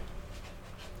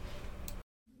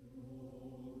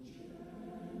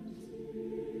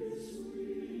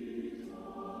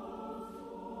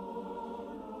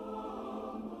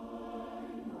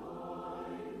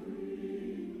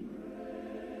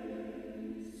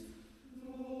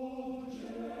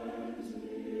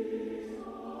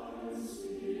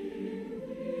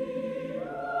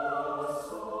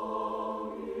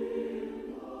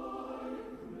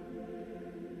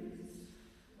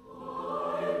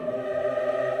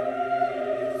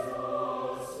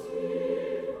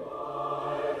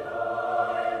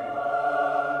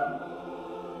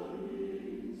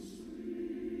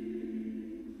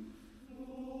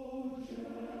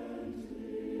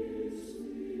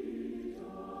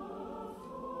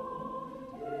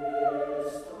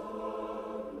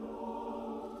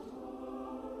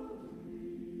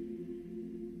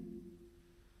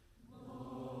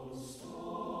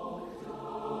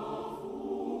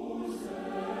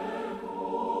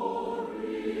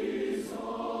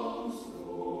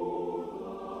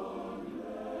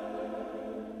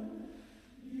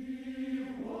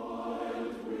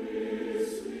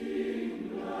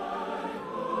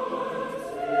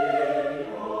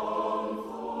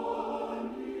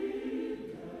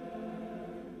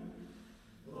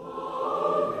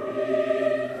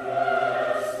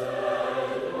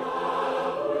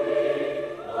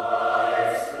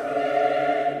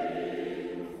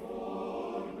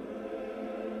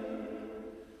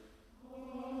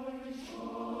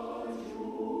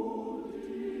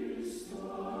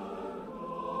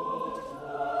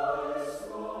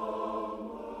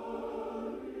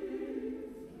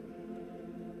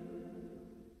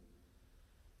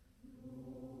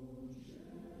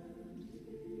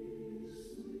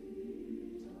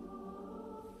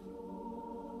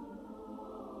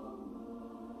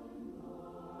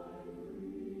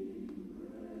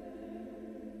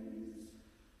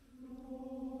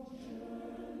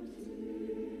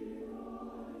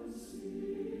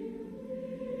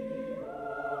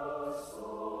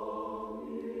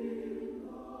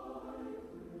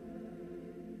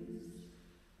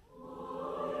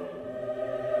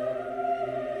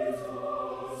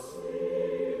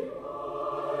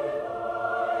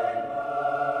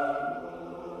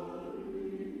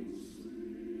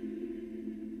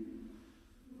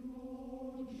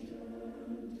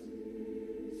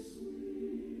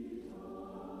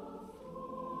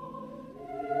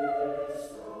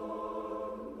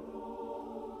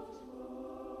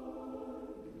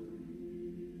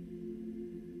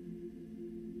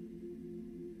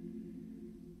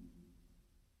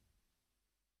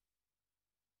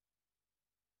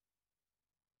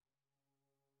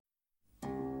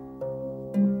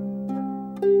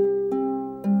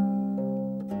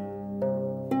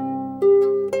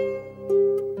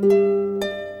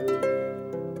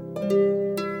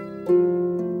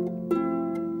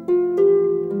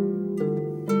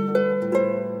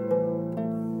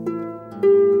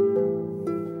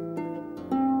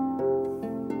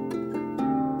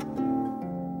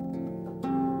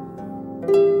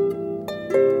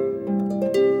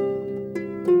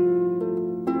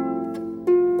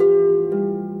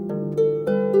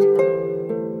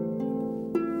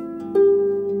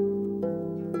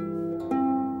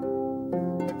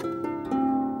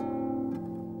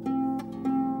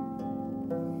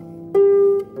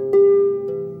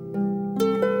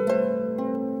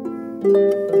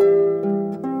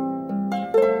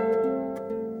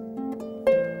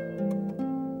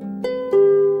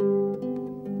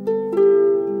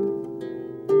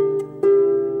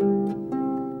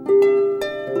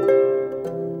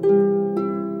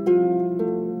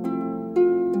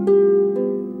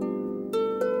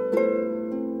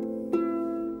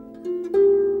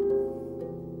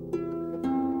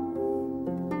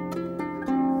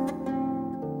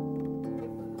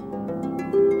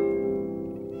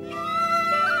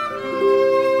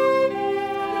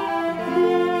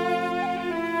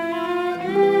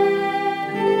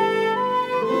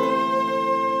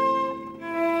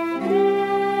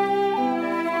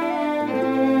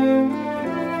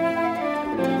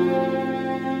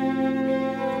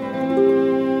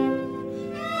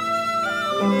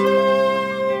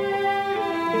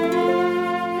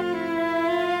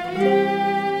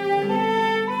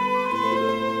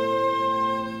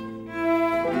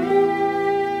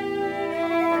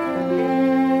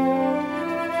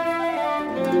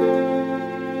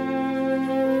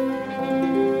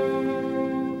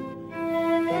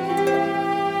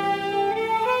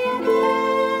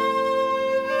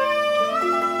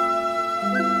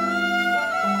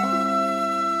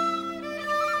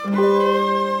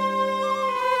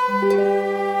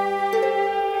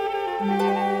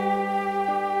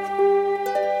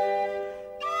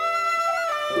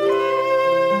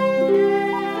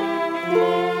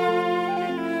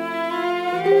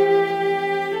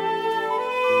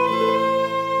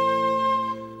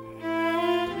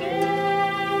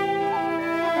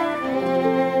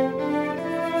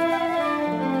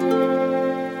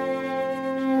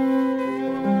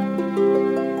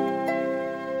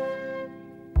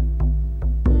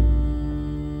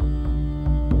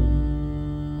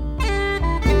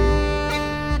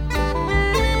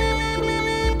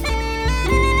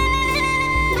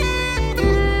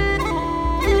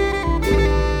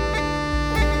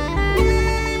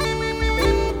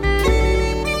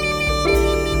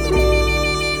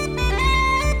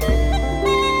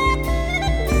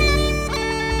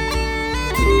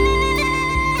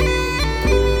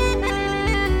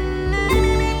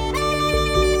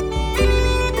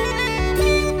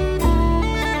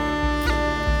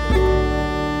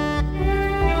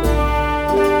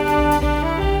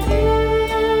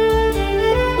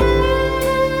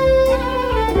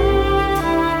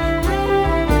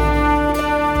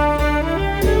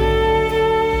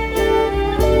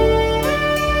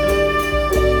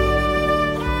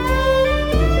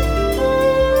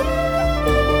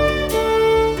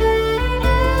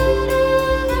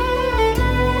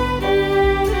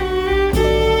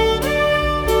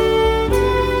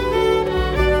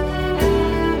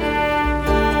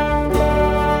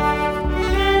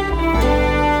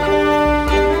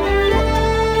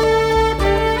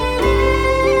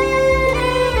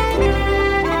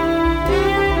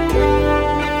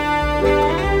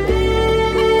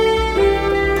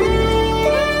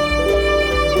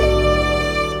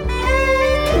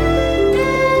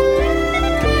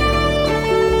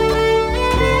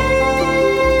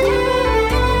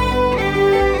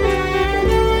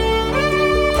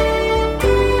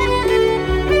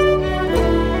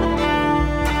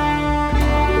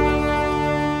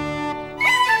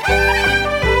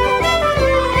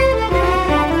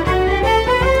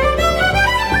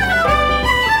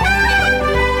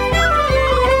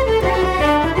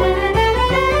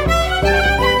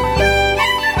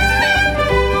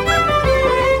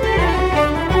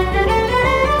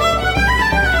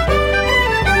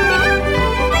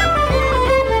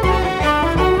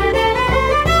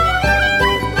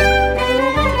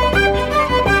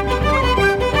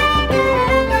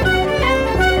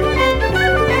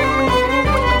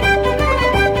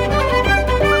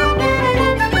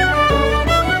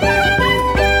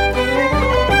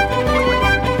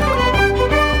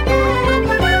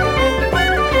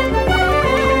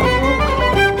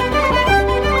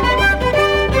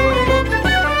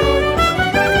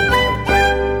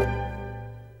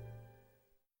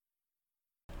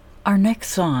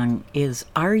 next song is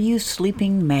Are You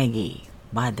Sleeping Maggie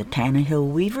by the Tannehill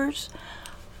Weavers.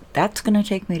 That's going to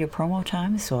take me to promo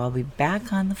time, so I'll be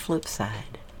back on the flip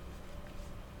side.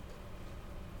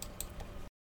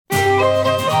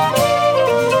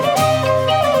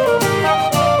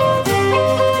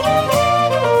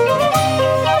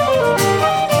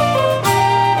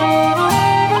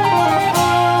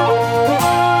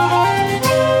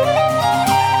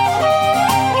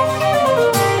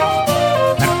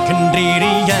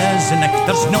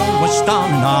 There's no west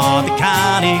on all the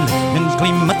canny linens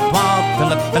gleam at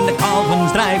Philip and the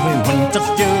Caldwell's driveway winter's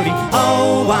duty.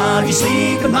 Oh, are you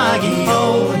sleeping, Maggie?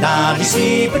 Oh, and are you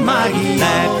sleeping, Maggie?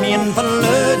 Let me in for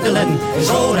Ludlin is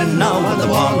rolling now on the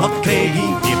wall of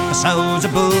Craigie. Deep the sows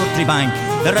of Bootree Bank,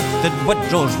 the rifted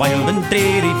woodrows wild and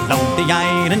dreary, loud the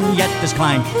iron yet is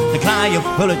clank, the cry of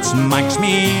bullets makes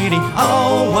me eerie.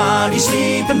 Oh, are you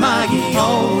sleeping, Maggie?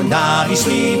 Oh, and are you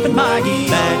sleeping, Maggie?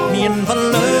 Let me in for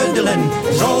Ludlin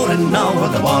is rolling now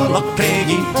on the wall of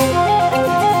Craigie.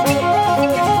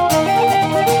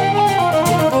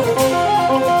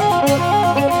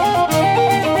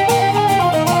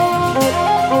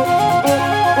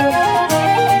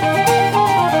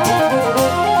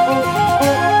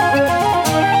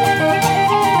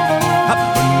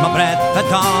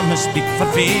 Speak for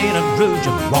fear of rouge,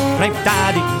 walk right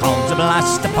daddy, calls a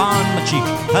blast upon my cheek.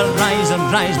 Arise,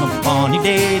 my bonny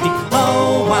daddy.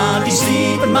 Oh, are you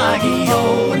sleeping, Maggie?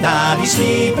 Oh, and are you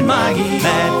sleeping, Maggie?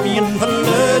 Let me in for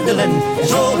Ludlin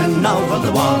is rolling over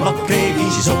the wall of Craigie.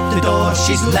 She's up the door,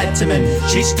 she's let him in,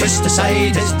 she's kissed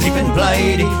aside his dripping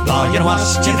blighty. Lawyer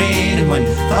washed your rain and when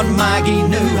for Maggie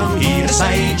knew I'm here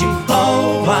beside you.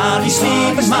 Oh, are you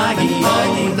sleeping, Maggie?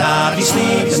 Oh, and are you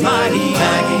sleeping, Maggie?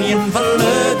 Let me in for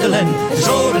Ludlin is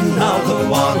rolling out the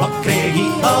wall of Craigie.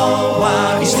 Oh,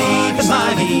 are you sleeping,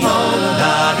 Maggie? Oh,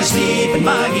 are you sleeping,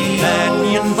 Maggie? Let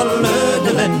me in for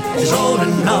Ludlin is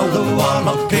rolling out the wall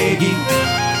of Craigie.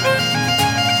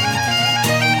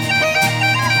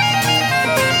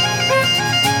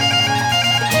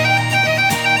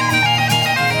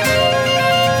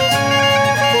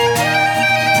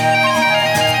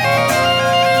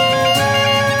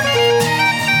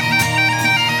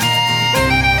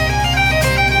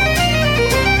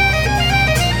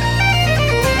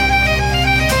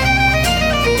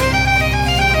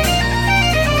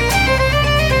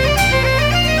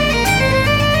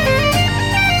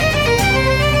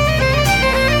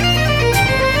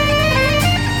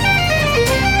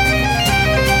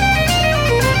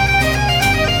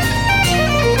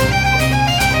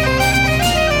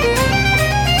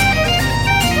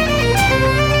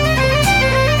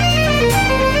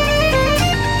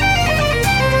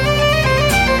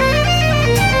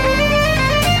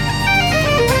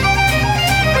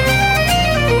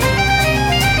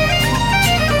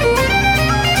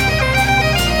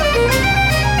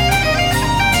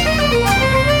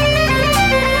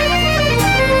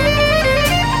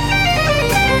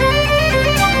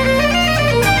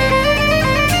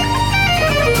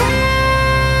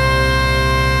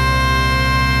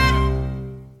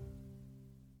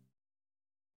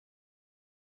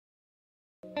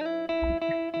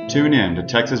 Tune in to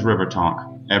Texas River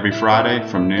Talk every Friday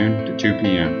from noon to 2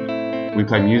 p.m. We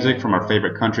play music from our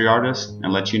favorite country artists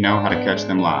and let you know how to catch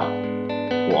them live.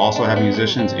 We'll also have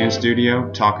musicians in studio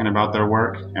talking about their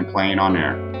work and playing on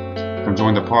air. Come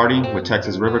join the party with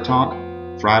Texas River Talk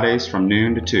Fridays from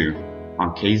noon to 2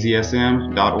 on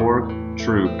kzsm.org,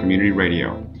 True Community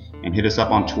Radio. And hit us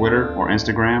up on Twitter or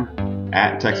Instagram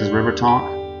at Texas River Talk.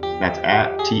 That's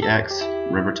at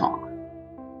TX River Talk.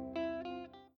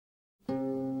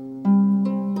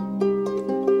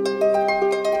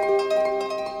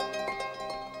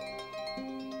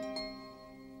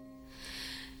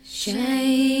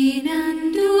 Shane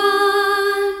and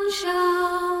Duan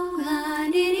Shang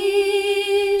and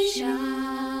Innis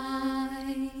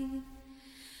Aigh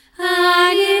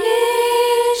and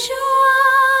Innis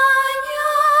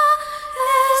Enya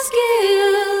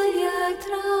Esgil ya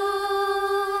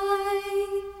trai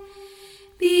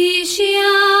Be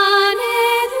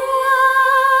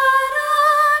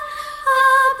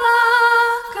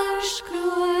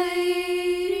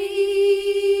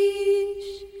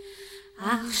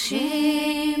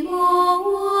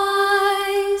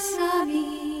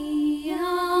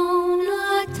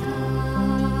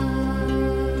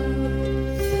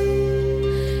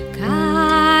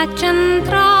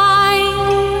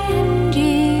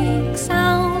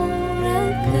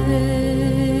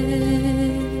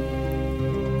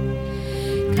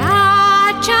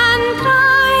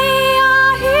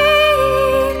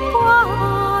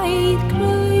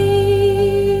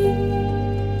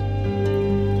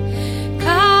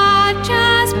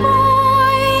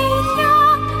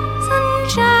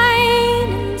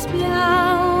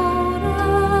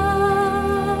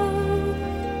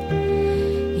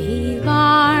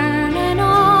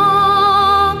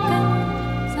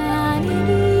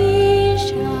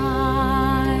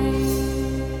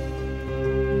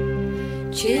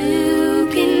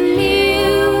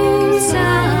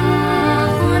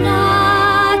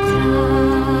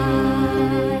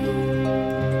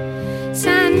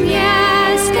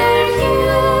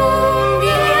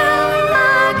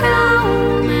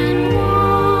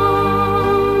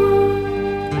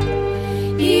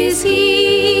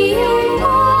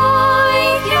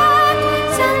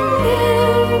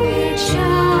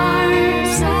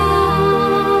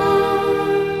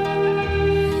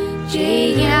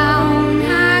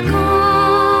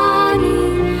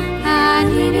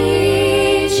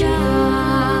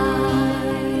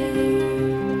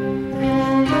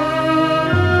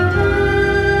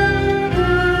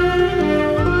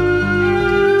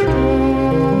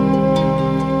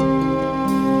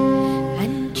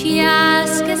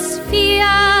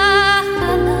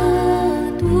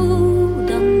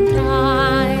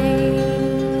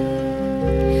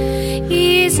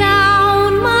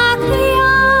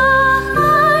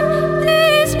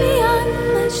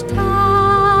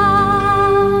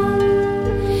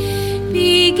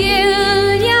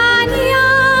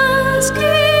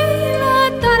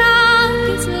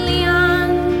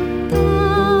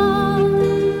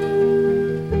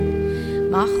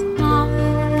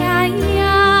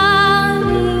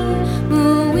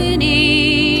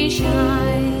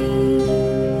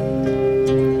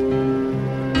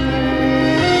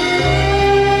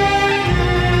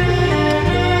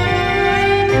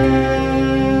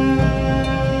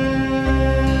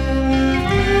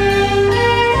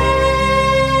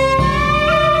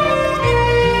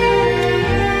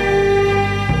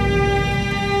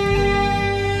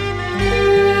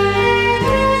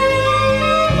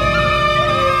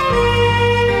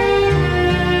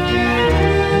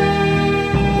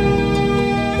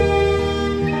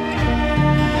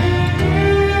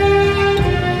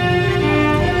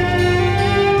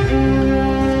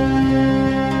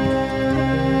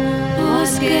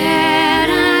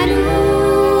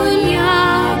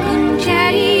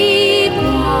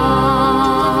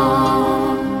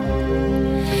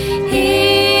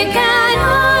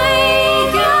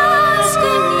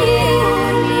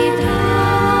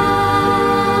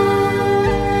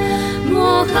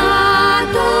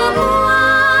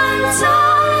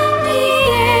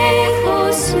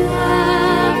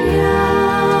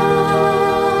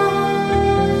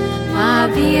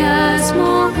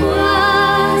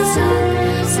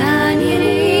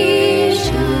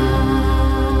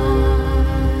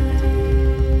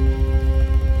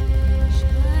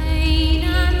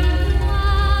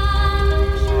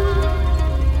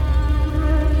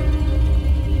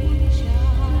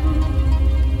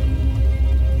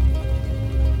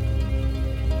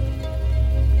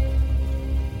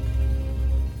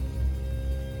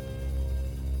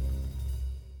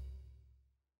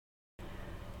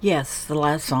Yes, the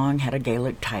last song had a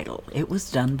Gaelic title. It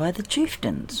was done by the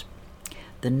Chieftains.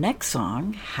 The next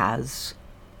song has,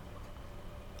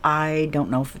 I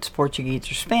don't know if it's Portuguese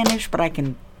or Spanish, but I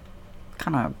can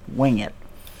kind of wing it.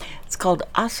 It's called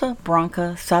Asa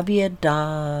Branca Sabia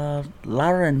da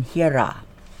Laranjeira.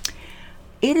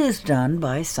 It is done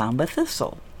by Samba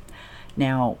Thisle.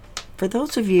 Now, for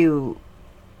those of you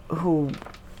who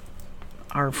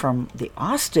are from the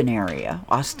Austin area,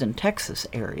 Austin, Texas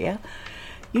area,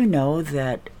 you know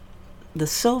that the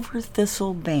Silver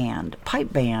Thistle Band,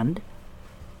 pipe band,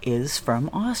 is from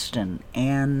Austin,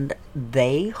 and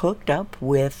they hooked up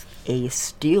with a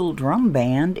steel drum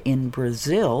band in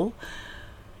Brazil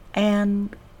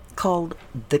and called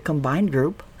the combined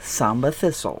group Samba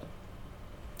Thisle.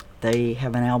 They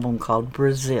have an album called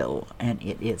Brazil, and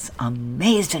it is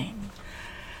amazing.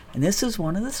 And this is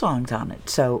one of the songs on it.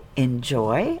 So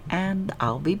enjoy, and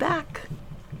I'll be back.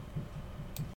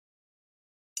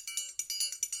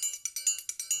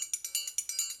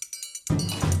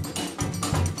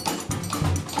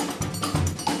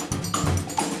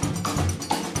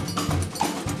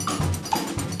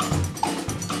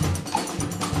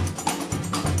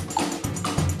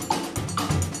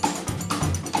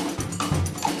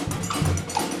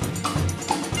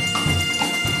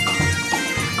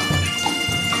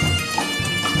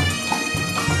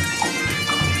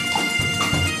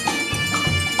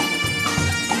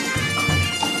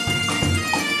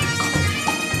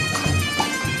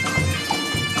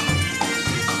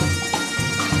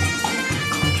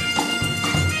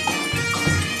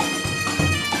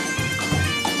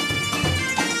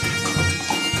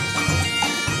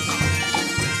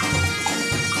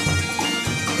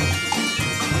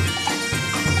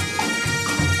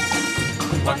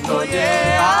 Quando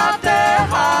é a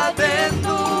terra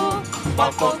ardendo, com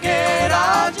a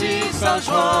fogueira de São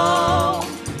João,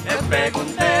 eu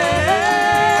perguntei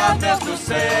a Deus do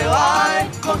céu, ai,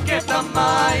 por que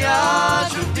tamanha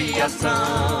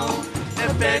judiação?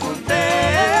 Eu perguntei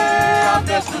a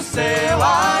Deus do céu,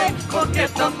 ai, por que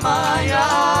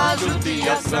tamanha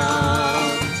judiação?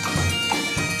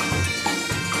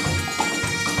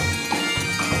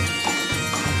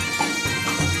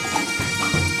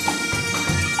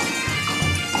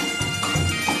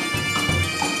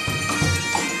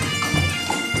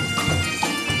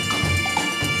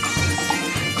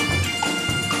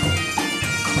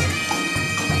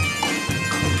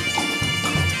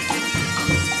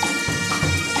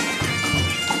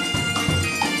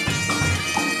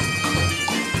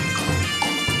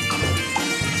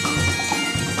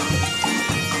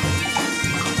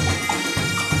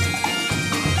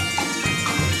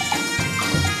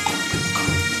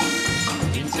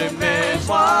 Hoje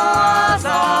mesmo a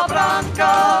asa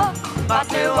branca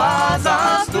bateu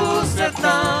asas do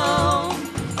sertão.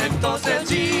 Então eu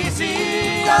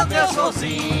disse adeus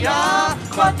sozinha,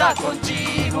 guarda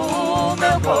contigo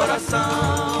meu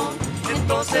coração.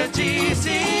 Então eu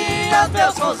disse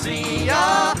adeus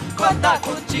sozinha, guarda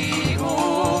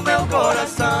contigo meu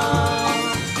coração.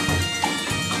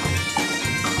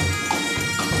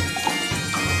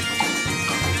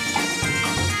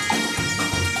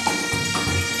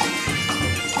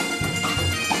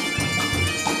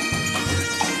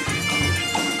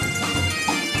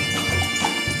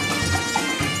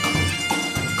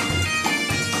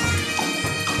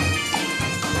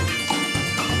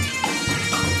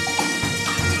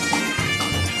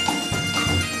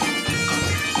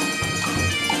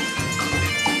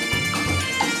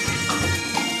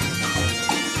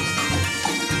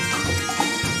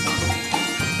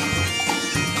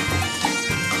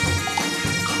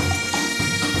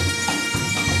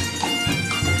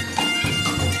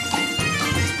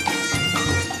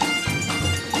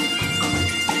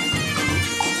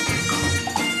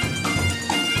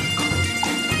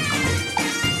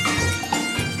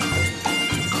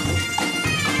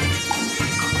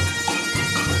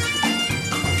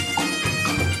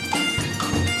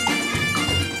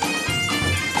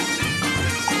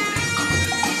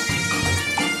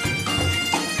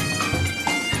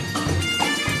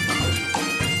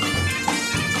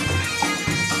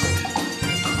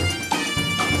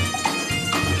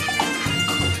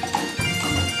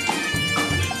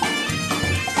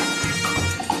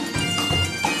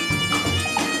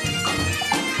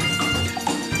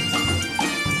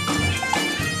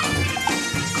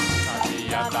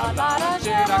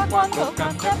 Quando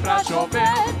canta é pra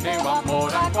chover, meu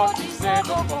amor acorde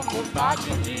cedo com vontade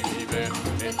de viver.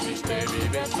 É triste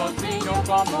viver sozinho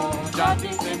como um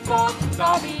jardim sem flor.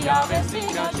 Sabe a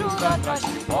vizinha ajuda, traz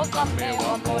de volta meu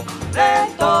amor.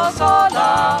 Dentro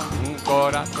sola,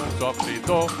 coração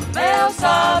sofrido, meu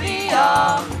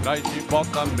sabia, traz de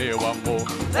volta meu amor.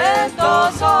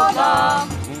 Dentro sola,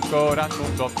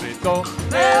 coração sofrido,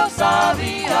 meu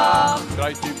sabia,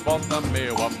 traz de volta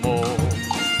meu amor.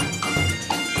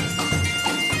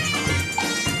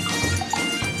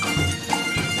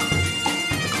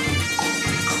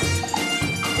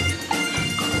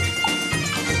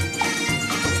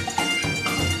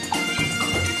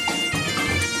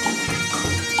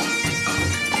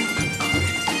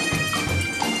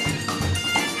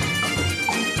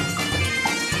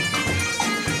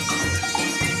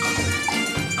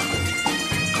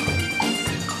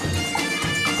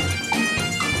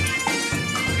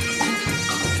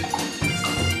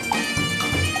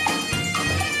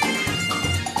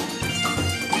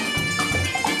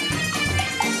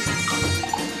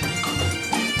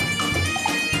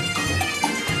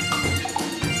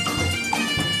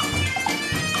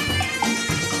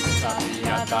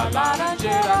 Da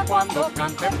laranjeira quando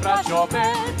canta é pra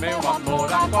chover, meu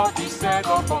amor acorde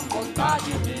cedo com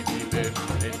vontade de viver.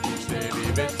 É triste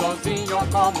viver sozinho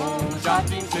como um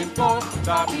jardim sem flor.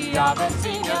 Sabe a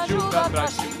vizinha ajuda,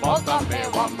 traz de volta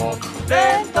meu amor.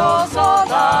 Dentro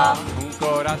sola,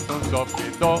 coração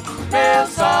sofrido, meu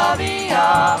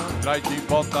sabia, traz de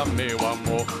volta meu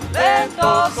amor.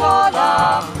 Dentro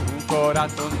sola,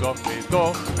 coração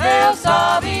sofrido, meu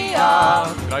sabia,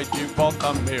 traz de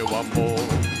volta meu amor.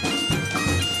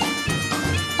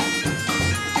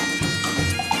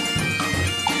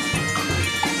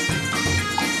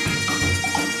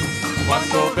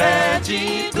 Quando o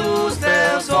verde dos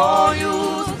teus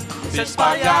sonhos se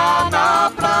espalhar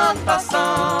na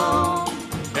plantação,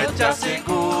 eu te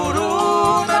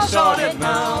asseguro, não chore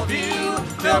não,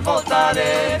 viu? Eu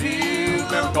voltarei, viu,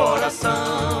 meu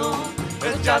coração.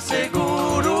 Eu te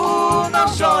asseguro, não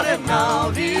chore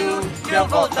não, viu? Eu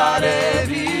voltarei,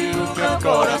 viu, meu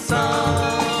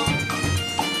coração.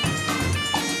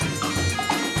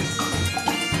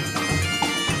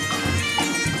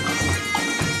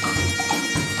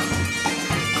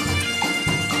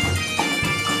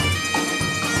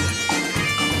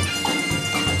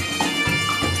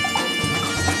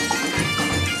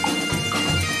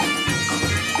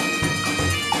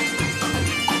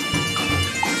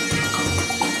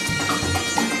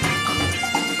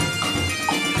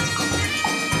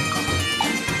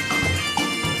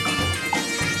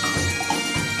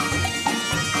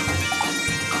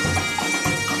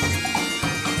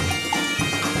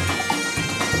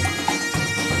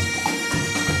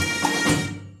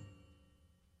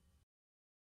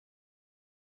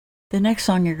 The next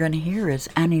song you're going to hear is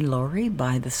Annie Laurie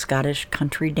by the Scottish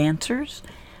Country Dancers,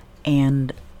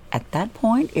 and at that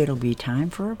point it'll be time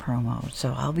for a promo,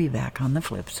 so I'll be back on the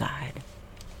flip side.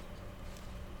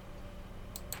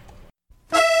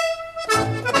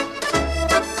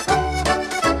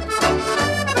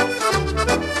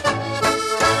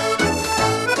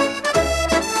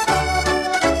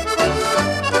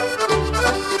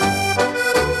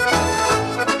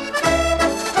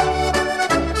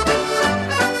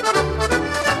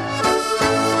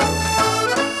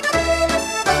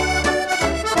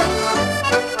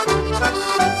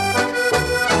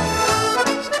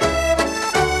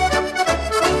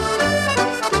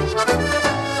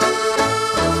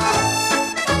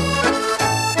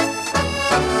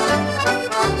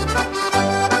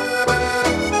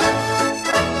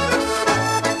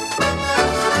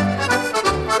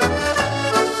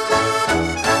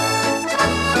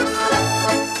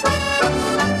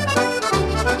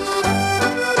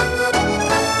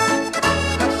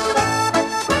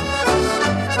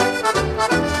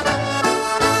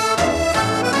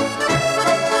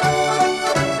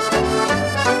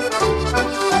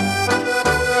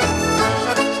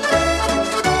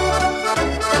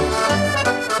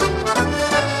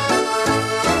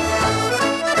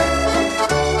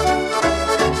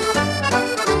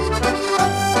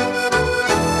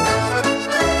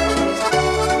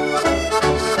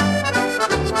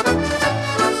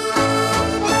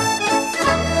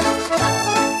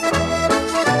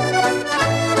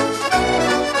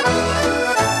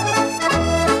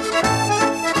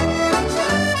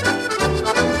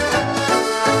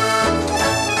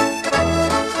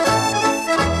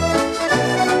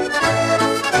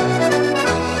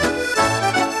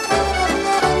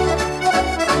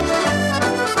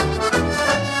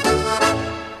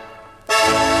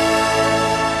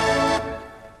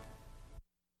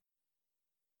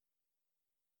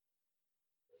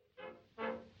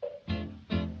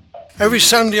 Every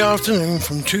Sunday afternoon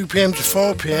from 2 p.m. to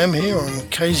 4 p.m. here on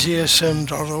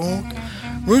kzsm.org,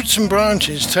 Roots and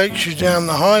Branches takes you down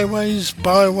the highways,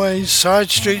 byways, side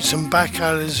streets and back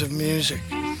alleys of music.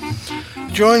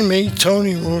 Join me,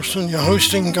 Tony Rawson, your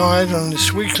hosting guide on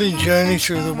this weekly journey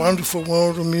through the wonderful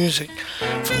world of music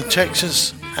from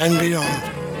Texas and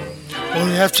beyond. All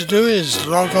you have to do is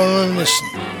log on and listen.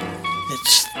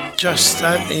 It's just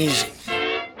that easy.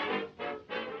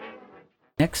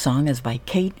 Next song is by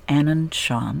Cait Anun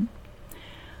Sean,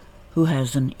 who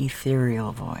has an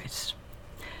ethereal voice.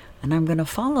 And I'm going to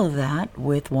follow that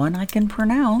with one I can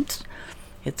pronounce.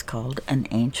 It's called An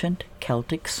Ancient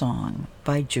Celtic Song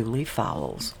by Julie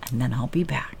Fowles. And then I'll be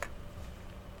back.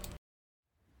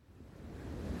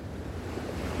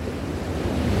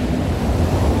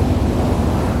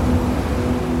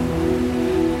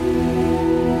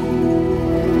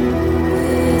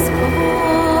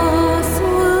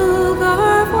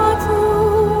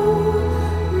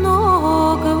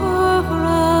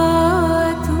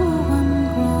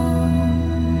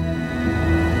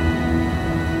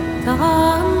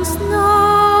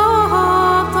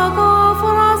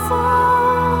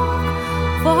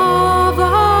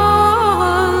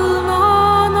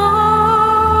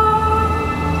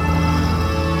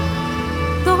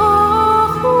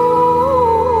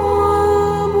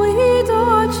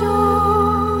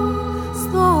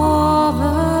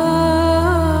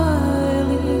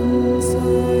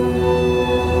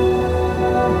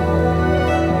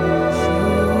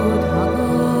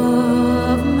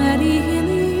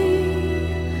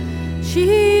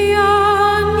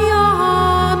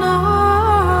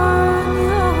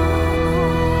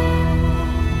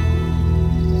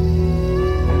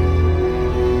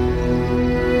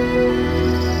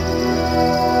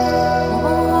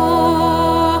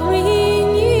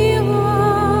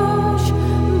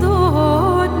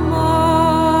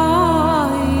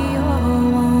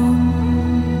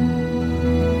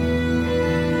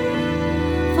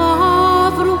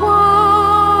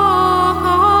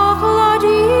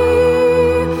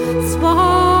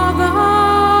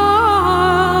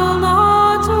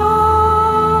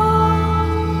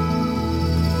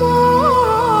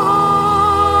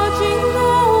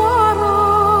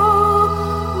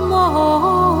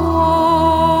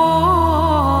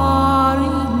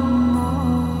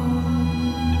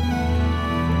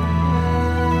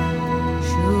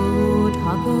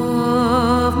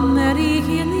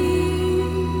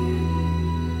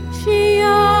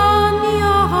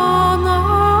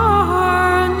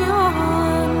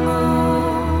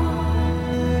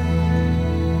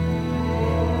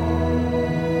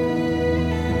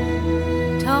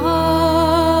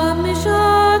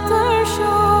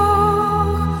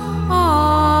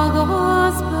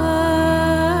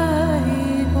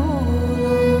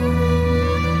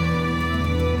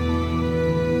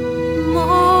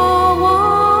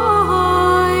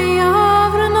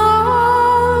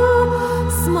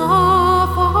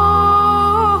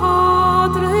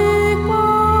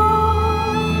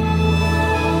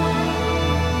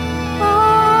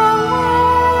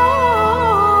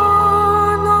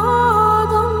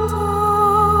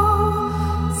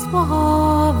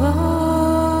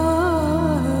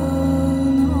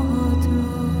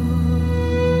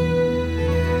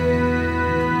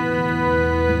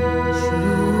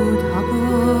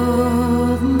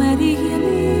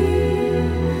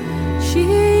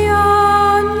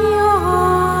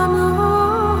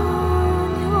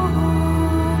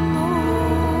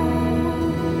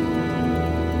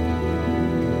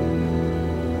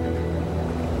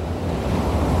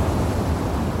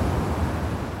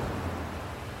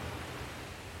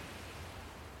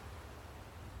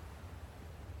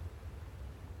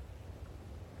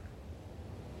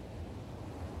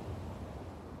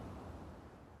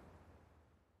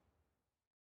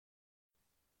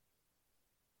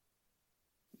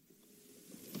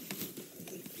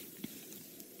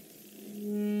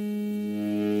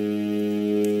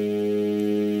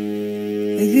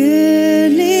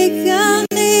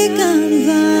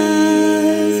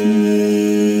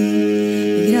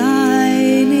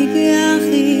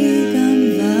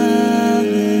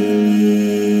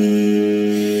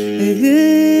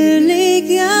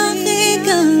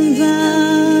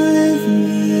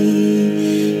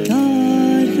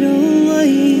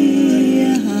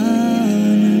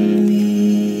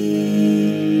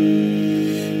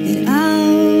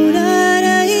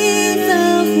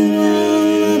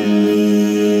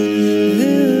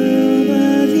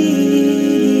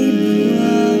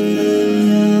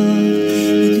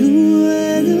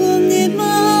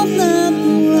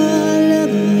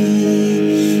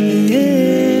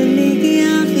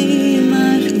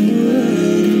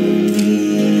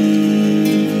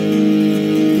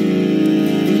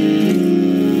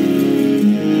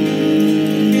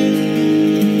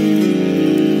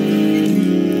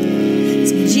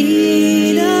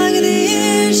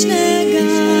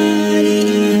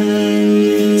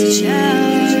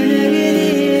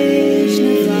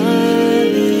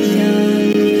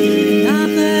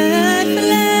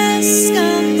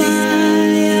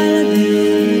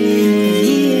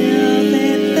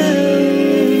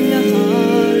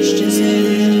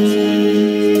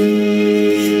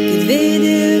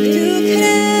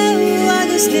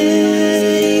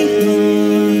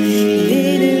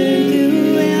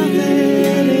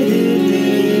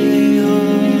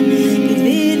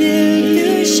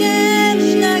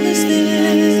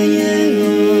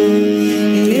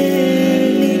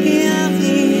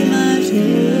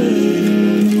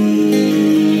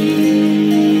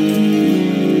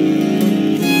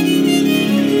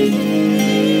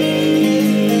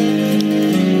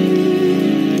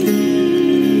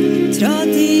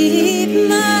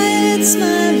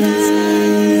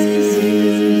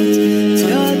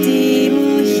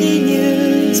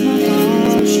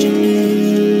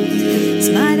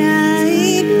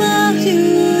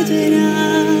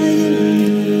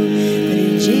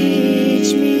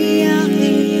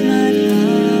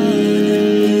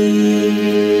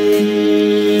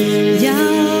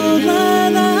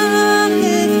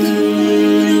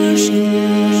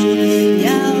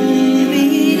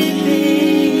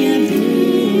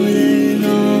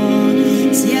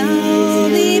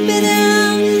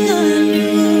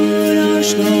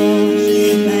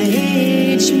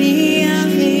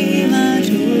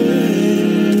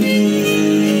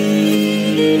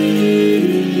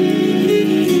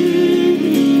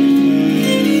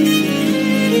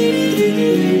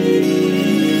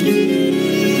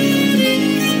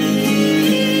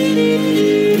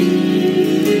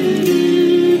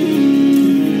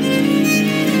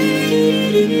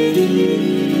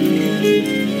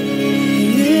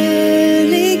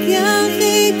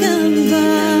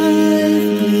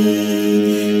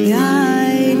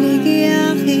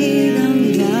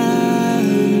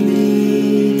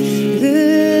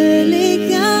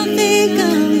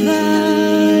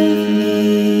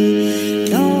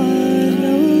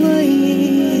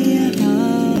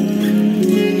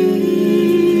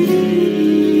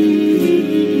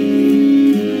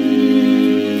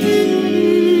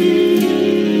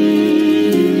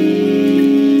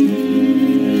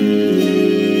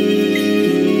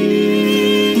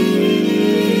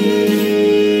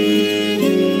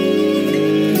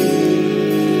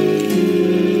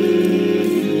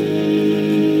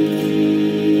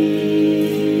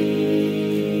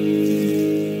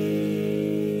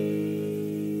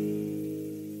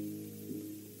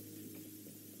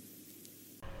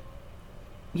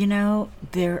 You know,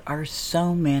 there are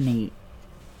so many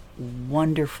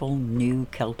wonderful new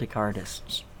Celtic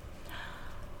artists,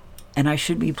 and I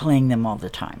should be playing them all the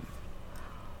time.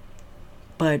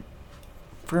 But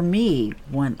for me,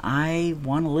 when I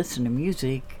want to listen to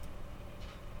music,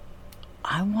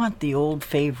 I want the old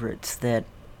favorites, the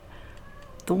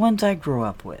ones I grew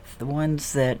up with, the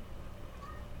ones that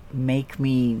make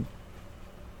me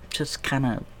just kind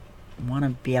of want to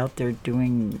be out there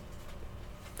doing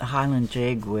the Highland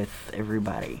Jig with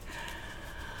everybody.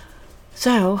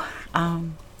 So,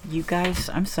 you guys,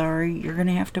 I'm sorry, you're going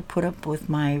to have to put up with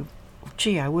my,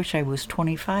 I wish I was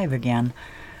 25 again.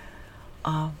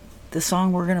 The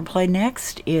song we're going to play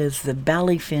next is the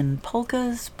Ballyfin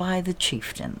Polkas by the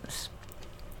Chieftains.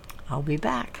 I'll be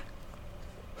back.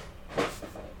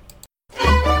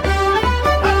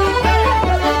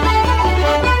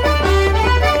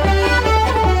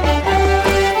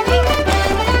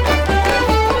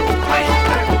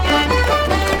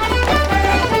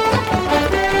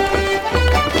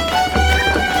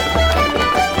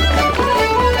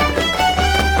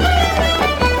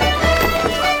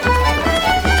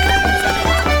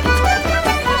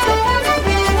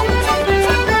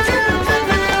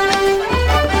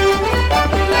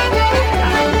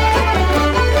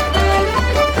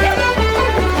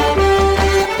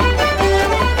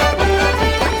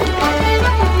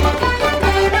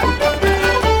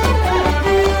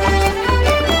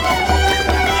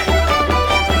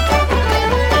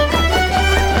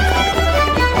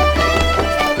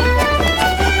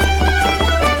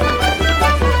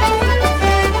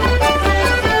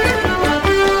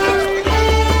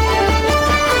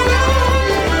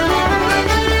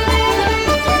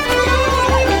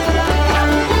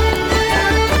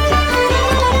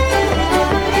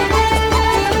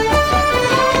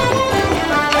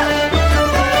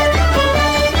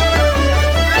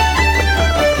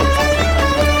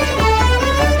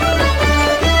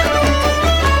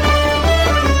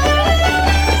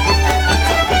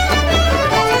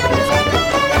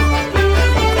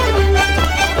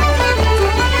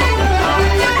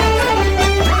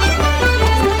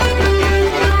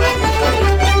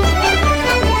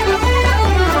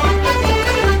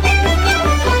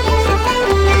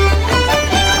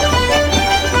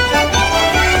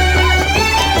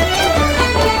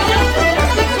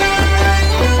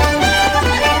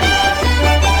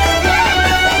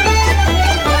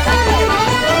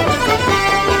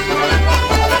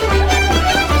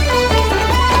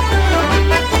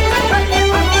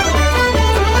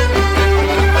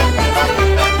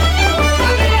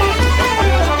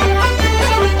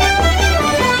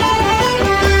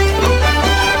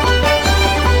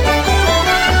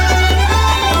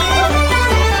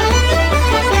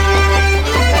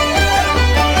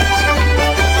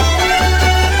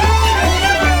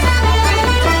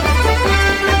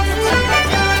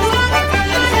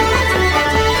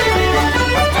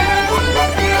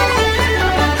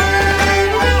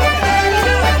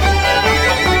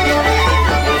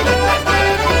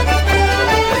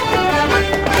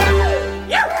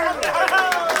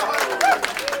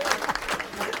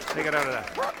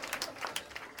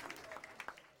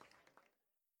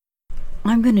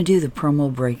 I'm going to do the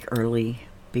promo break early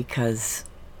because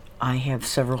I have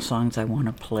several songs I want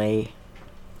to play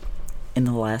in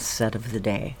the last set of the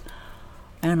day,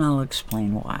 and I'll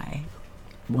explain why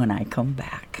when I come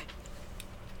back.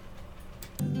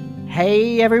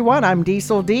 Hey everyone, I'm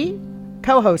Diesel D,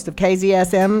 co-host of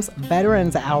KZSM's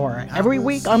Veterans Hour. Every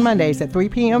week on Mondays at 3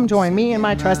 p.m., join me and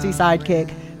my trusty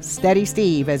sidekick, Steady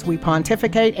Steve, as we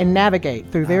pontificate and navigate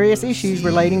through various issues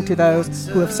relating to those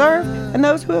who have served and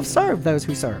those who have served those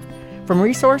who served. From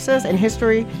resources and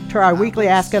history to our weekly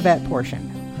Ask a Vet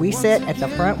portion, we sit at the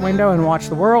front window and watch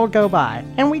the world go by,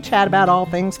 and we chat about all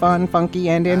things fun, funky,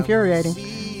 and infuriating.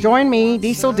 Join me,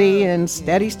 Diesel D, and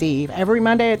Steady Steve every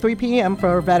Monday at 3 p.m.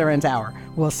 for Veterans Hour.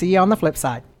 We'll see you on the flip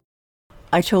side.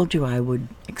 I told you I would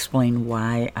explain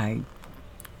why I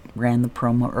ran the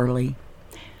promo early.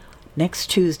 Next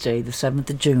Tuesday, the 7th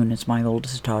of June, is my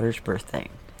oldest daughter's birthday.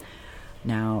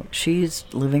 Now, she's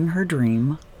living her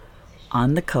dream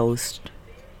on the coast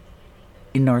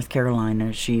in North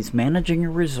Carolina. She's managing a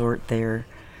resort there,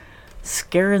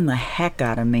 scaring the heck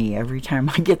out of me every time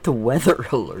I get the weather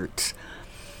alerts.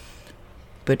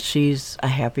 But she's a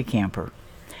happy camper.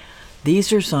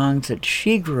 These are songs that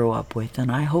she grew up with, and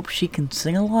I hope she can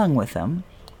sing along with them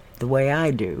the way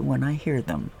I do when I hear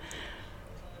them.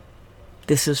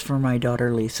 This is for my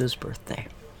daughter Lisa's birthday.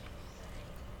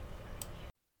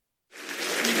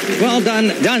 Well done,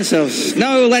 dancers.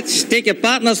 Now let's take your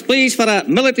partners, please, for a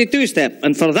military two-step.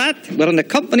 And for that, we're in the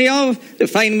company of the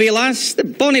fine wee lass, the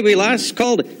bonny wee lass,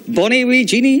 called Bonnie Wee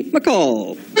Jeannie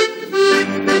McColl.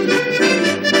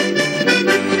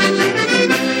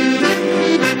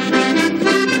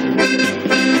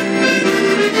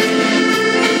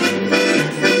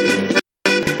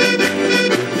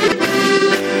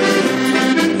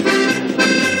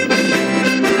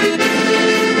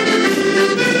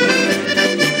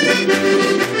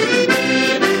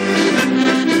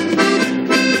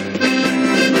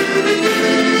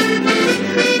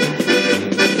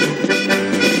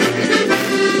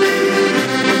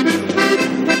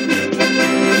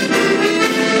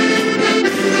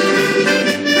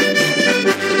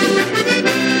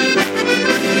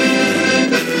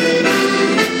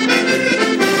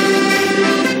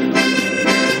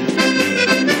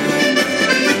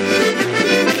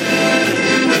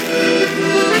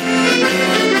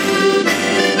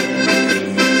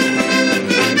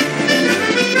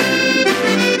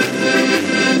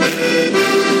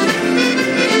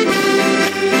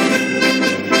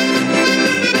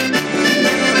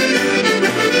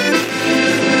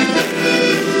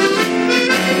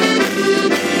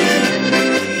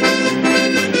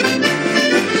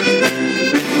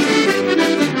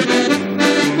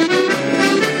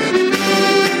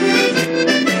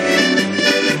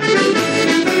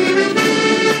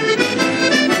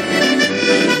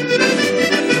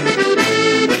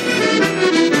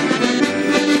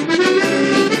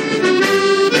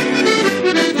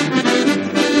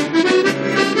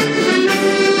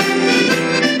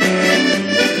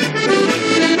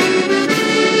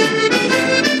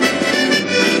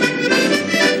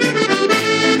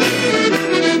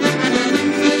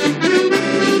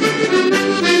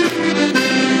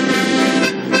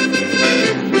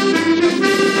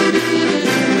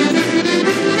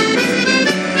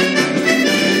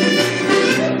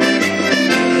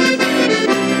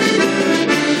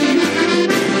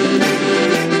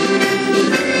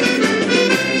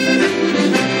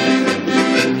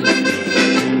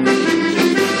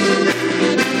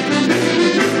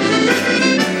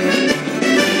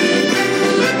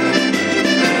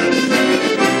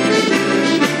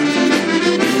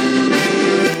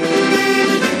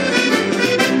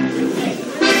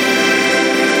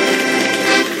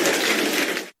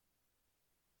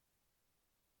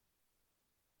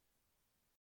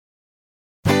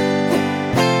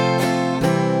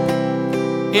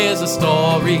 Here's a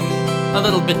story, a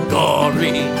little bit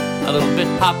gory, a little bit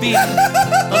happy, a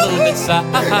little bit sad,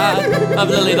 of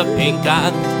Lily the Pink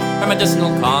and her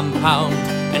medicinal compound,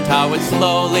 and how it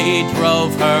slowly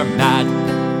drove her mad.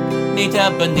 Neat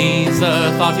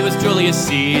Ebenezer thought he was Julius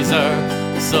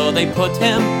Caesar, so they put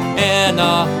him in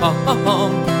a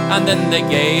home, and then they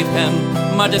gave him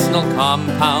medicinal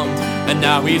compound, and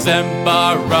now he's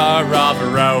Emperor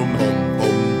of Rome.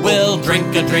 We'll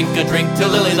drink a drink to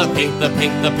Lily the Pink,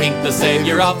 the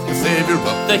savior of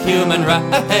the human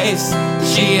race.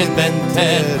 She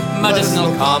invented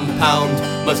medicinal compound,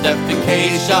 most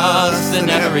efficacious in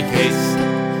every case.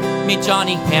 Meet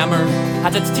Johnny Hammer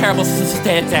had its terrible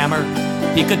stammer.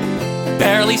 He could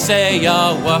barely say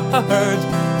a word,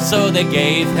 so they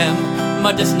gave him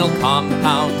medicinal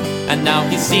compound, and now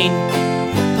he's seen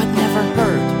but never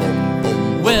heard.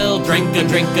 We'll drink a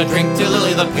drink to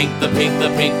Lily the Pink,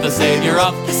 the savior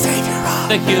of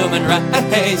the human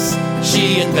race.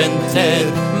 She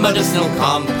invented medicinal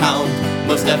compound,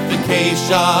 most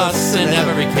efficacious in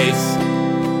every case.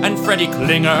 And Freddie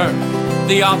Klinger,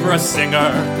 the opera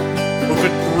singer, who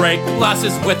could break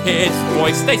glasses with his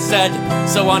voice, they said,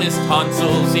 so on his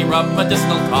tonsils he rubbed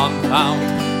medicinal compound,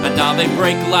 and now they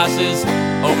break glasses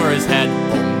over his head.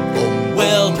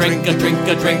 We'll drink a drink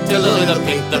to Lily the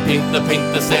Pink,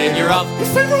 the savior of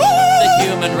the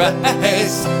human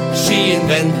race. She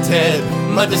invented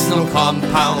medicinal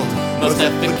compound, most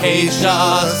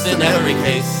efficacious in every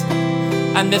case.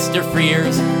 And Mr.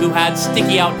 Frears, who had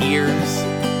sticky out ears,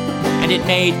 and it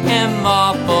made him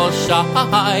awful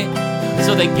shy,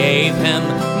 so they gave him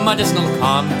medicinal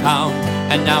compound,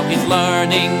 and now he's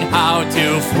learning how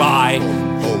to fly.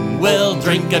 We'll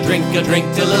drink a drink to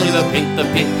Lily the Pink,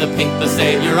 the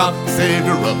savior of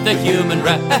the human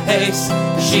race.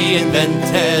 She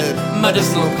invented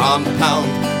medicinal compound,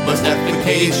 most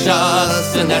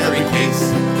efficacious in every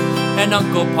case. And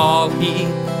Uncle Paul, he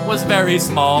was very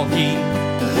small, he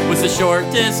was the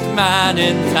shortest man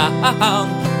in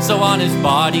town, so on his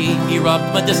body he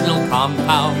rubbed medicinal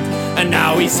compound, and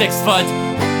now he's 6 foot,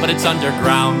 but it's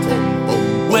underground.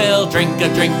 We'll drink a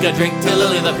drink to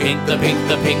Lily the pink, the pink,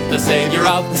 the pink, the savior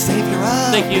of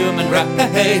the human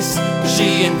race.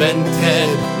 She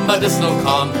invented medicinal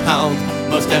compound,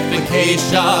 most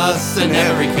efficacious in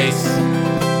every case.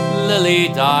 Lily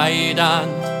died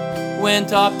and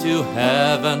went up to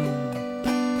heaven.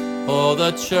 Oh,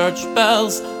 the church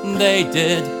bells, they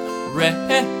did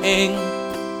ring.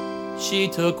 She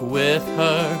took with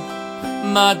her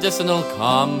medicinal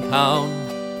compound.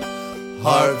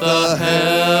 Hark the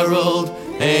herald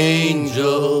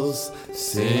angels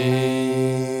sing.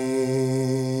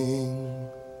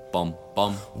 Bum,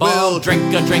 bum, bum. We'll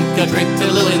drink a drink to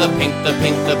Lily the pink, the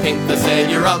pink, the pink, the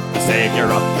savior of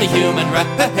the human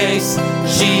race.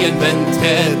 She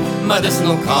invented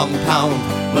medicinal compound,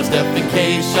 most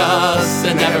efficacious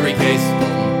in every case.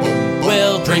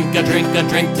 We'll drink a drink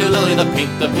to Lily the pink,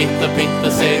 the pink, the pink,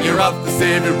 the savior of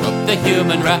the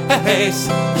human race.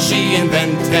 She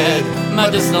invented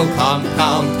medicinal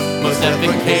compound, most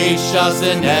efficacious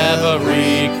in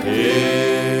every case.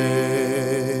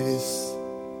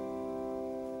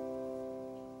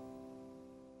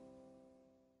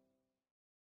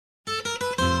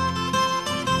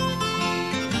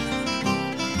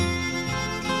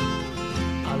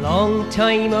 Long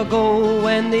time ago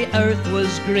when the earth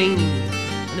was green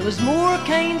and there was more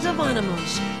kinds of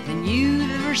animals than you'd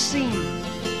ever seen.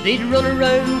 They'd run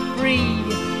around free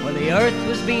while the earth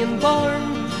was being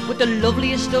born, but the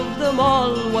loveliest of them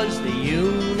all was the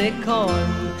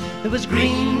unicorn. There was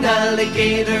green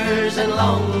alligators and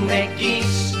long-necked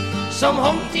geese, some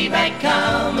humpty-backed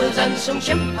camels and some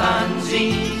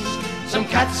chimpanzees, some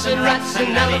cats and rats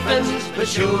and elephants, but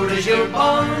sure as you're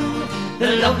born,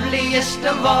 the loveliest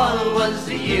of all was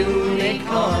the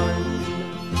unicorn.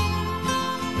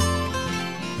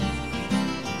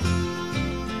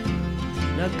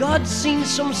 Now God seen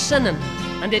some sinning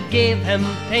and it gave him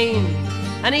pain,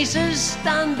 and he says,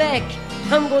 stand back,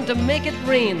 I'm going to make it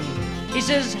rain. He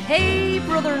says, hey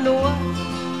brother Noah,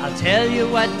 I'll tell you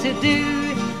what to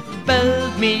do.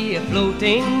 Build me a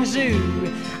floating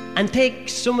zoo and take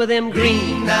some of them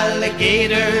green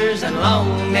alligators and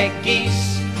long-necked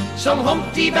geese, some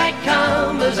humpty-backed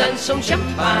camels and some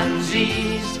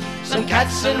chimpanzees, some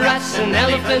cats and rats and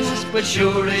elephants, but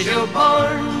sure as you're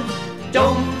born,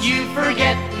 don't you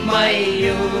forget my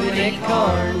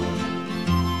unicorn.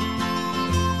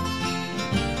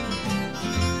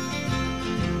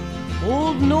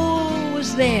 Old Noah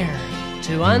was there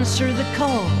to answer the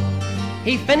call.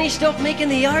 He finished up making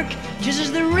the ark just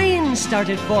as the rain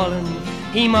started falling.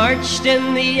 He marched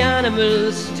in the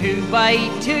animals 2 by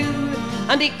 2,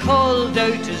 and he called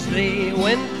out as they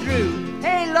went through,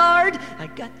 hey Lord, I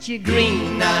got you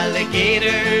green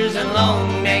alligators and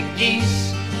long-necked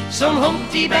geese, some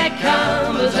humpty-backed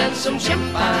camels and some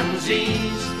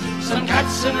chimpanzees, some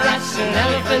cats and rats and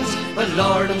elephants, but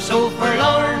Lord, I'm so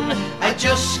forlorn, I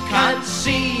just can't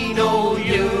see no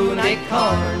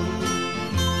unicorn.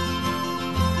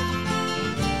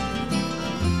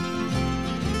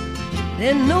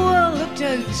 Then Noah looked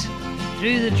out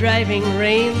through the driving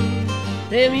rain.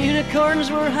 Them unicorns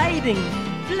were hiding,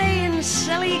 playing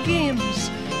silly games,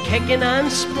 kicking and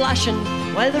splashing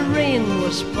while the rain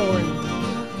was pouring.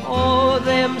 Oh,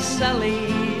 them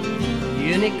silly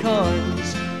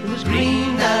unicorns. There was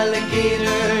green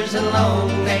alligators and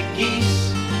long-necked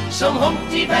geese, some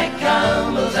humpty-backed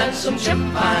camels and some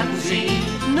chimpanzees.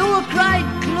 Noah cried,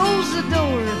 close the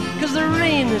door, 'cause the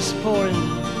rain is pouring,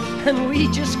 and we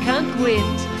just can't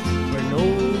wait for no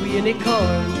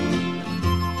unicorn.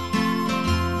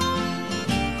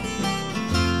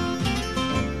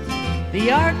 The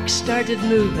ark started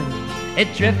moving,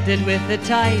 it drifted with the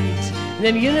tide.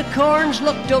 Them unicorns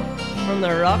looked up from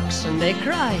the rocks and they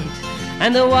cried,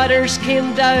 and the waters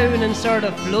came down and sort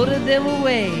of floated them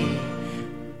away.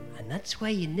 And that's why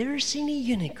you never seen a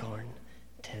unicorn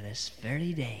to this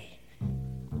very day.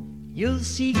 You'll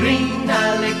see green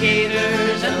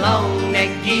alligators and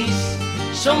long-necked geese,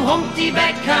 some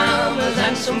humpty-backed camels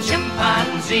and some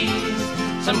chimpanzees,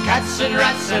 some cats and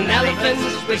rats and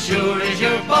elephants, but sure as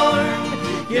you're born,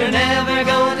 you're never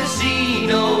gonna see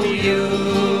no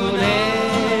unicorn.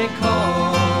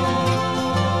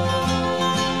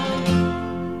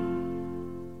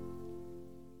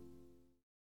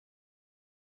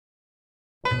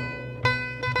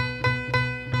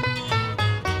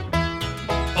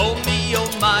 Oh me,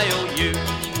 oh my, oh you,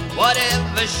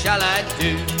 whatever shall I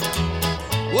do?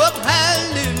 Whoop,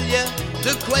 hallelujah,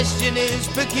 the question is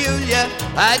peculiar.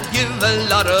 I'd give a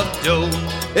lot of dough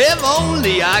if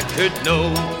only I could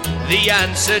know. The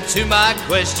answer to my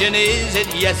question, is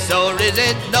it yes or is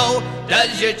it no?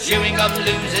 Does your chewing gum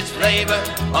lose its flavor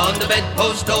on the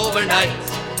bedpost overnight?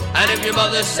 And if your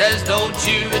mother says don't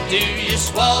you, do you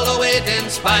swallow it in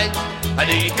spite? And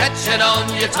do you catch it on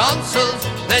your tonsils,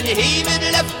 then you heave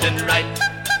it left and right?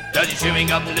 Does your chewing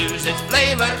gum lose its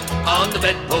flavour on the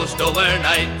bedpost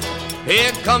overnight?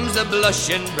 Here comes the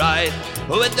blushing bride,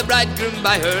 with the bridegroom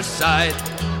by her side.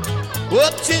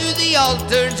 Up to the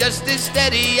altar, just as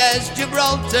steady as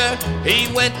Gibraltar, he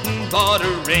went and bought a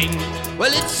ring.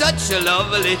 Well, it's such a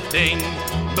lovely thing,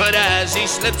 but as he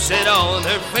slips it on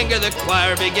her finger, the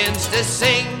choir begins to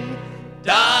sing.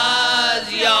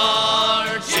 Does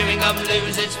your chewing gum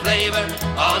lose its flavour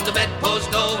on the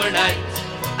bedpost overnight?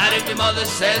 And if your mother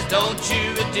says don't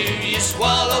you, do you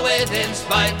swallow it in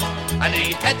spite? And do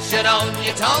you catch it on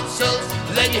your tonsils,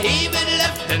 then you heave it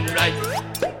left and right?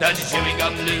 Does your chewing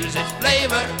gum lose its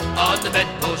flavour on the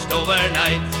bedpost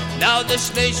overnight? Now this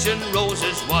nation rose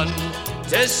as one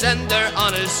to send their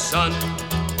honest son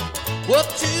up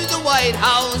to the White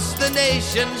House, the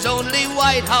nation's only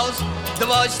White House, to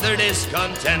voice their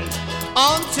discontent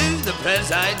on to the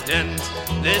President.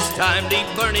 This time the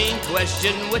burning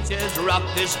question which has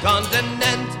rocked this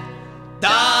continent.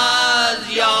 Does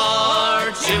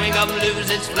your chewing gum lose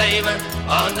its flavour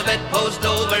on the bedpost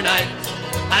overnight?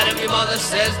 And if your mother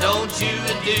says don't you,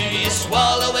 do you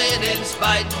swallow it in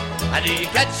spite? And do you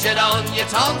catch it on your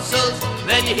tonsils,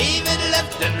 then you heave it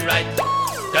left and right?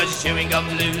 Does chewing gum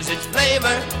lose its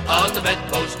flavour on the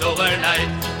bedpost overnight?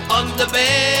 On the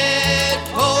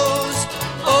bedpost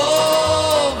overnight.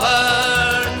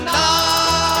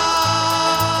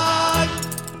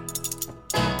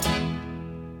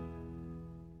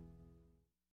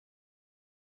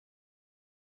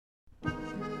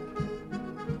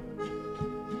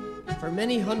 For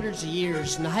many hundreds of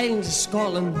years in the Highlands of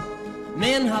Scotland,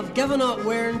 men have given up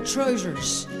wearing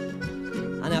trousers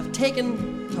and have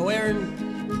taken to wearing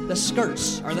the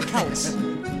skirts or the kilts.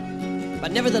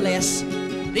 But nevertheless,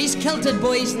 these kilted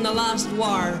boys in the last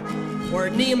war were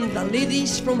named the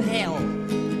ladies from hell.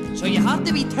 So you have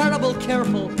to be terrible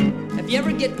careful if you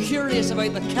ever get curious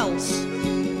about the kilts.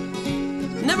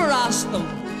 Never ask them,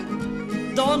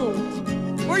 Donald,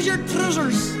 where's your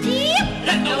trousers?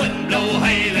 Let the wind blow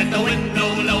high, let the wind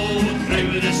blow low,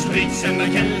 through the streets in the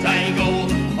kilt I go.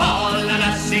 All the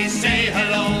lassies say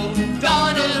hello.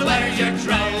 Donald, where's your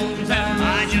trousers?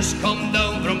 I just come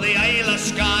down from the Isle of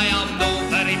Skye. I'm no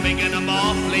very big and I'm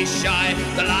awfully shy.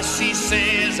 The lassies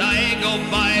say as I go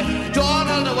by,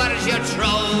 Donald, where's your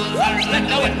trousers? Let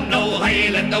the wind blow high,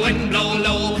 let the wind blow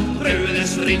low, through the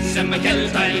streets in my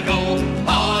kilt I'll go.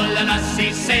 All the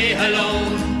lassies say hello.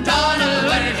 Donald,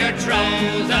 where's your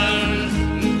trousers?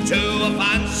 To a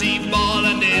fancy ball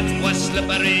and it was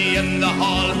slippery in the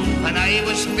hall, and I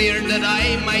was feared that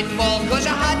I might fall, cause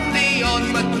I had me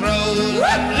on my trousers.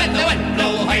 Let the wind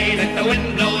blow high, let the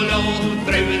wind blow low,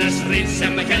 through the streets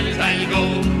in my kilt I'll go.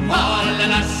 All the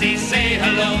lassies say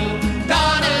hello.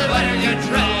 Donald, where's your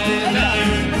trousers?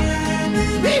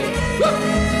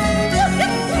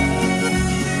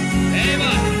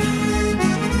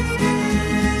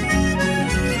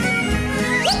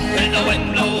 Let the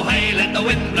wind blow high, let the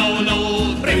wind blow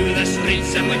low, through the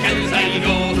streets in the kilt I'll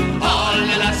go. All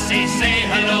the lassies say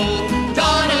hello.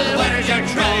 Donald, where's your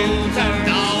trousers?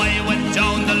 Now I went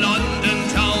down to London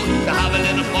town to have a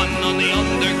little fun on the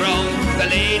underground. The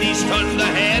ladies turned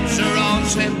their heads around,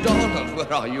 said, Donald,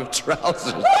 where are your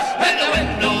trousers? Let the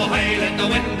wind blow high, let the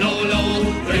wind blow low,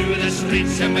 through the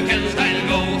streets in the kilt I'll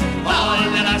go. All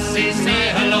the lassies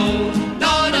say hello.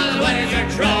 Donald, where's your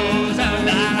trousers? The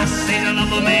lassies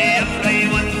love me,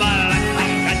 everyone, but I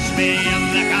can't catch me in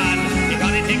the can. You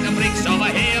gotta take the breaks over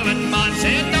here and man,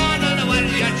 say, Donald,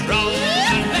 where's your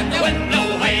trousers? Let the wind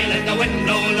blow high, let the wind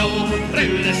blow low,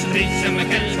 through the streets in the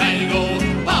kilt I'll go.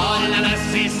 All the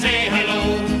lassies say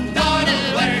hello.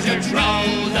 Donald, where's your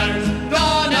trousers?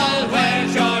 Donald,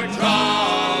 where's your trousers?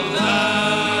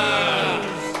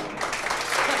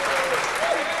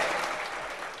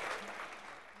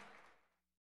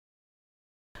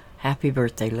 Happy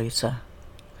birthday, Lisa.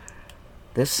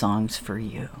 This song's for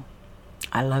you.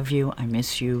 I love you. I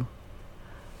miss you.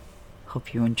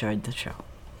 Hope you enjoyed the show.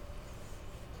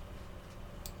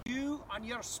 You on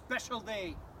your special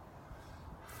day.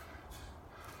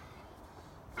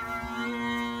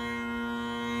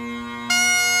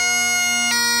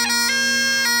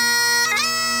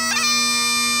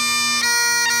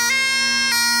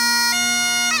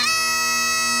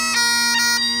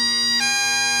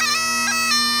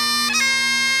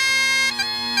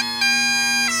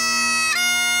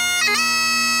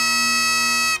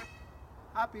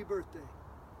 Happy birthday.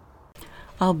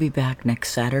 I'll be back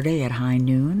next Saturday at high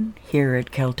noon here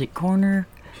at Celtic Corner,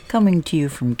 coming to you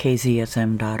from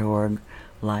kzsm.org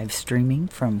live streaming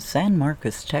from San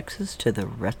Marcos, Texas to the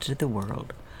rest of the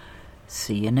world.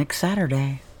 See you next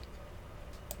Saturday.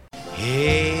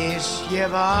 Haste ye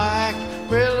back,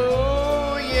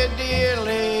 will ye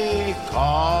dearly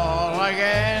call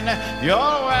again? You're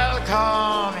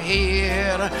welcome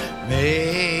here.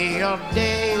 May your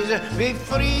days be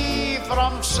free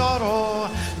from sorrow,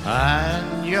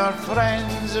 and your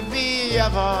friends be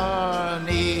ever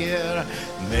near.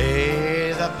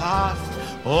 May the path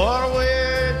o'er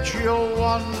which you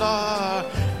wander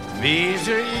be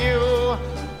to you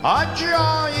a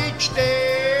joy each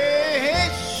day.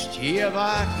 Haste ye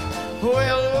back,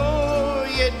 will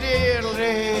ye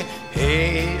dearly?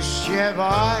 Haste ye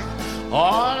back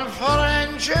on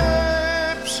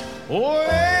friendship's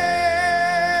way.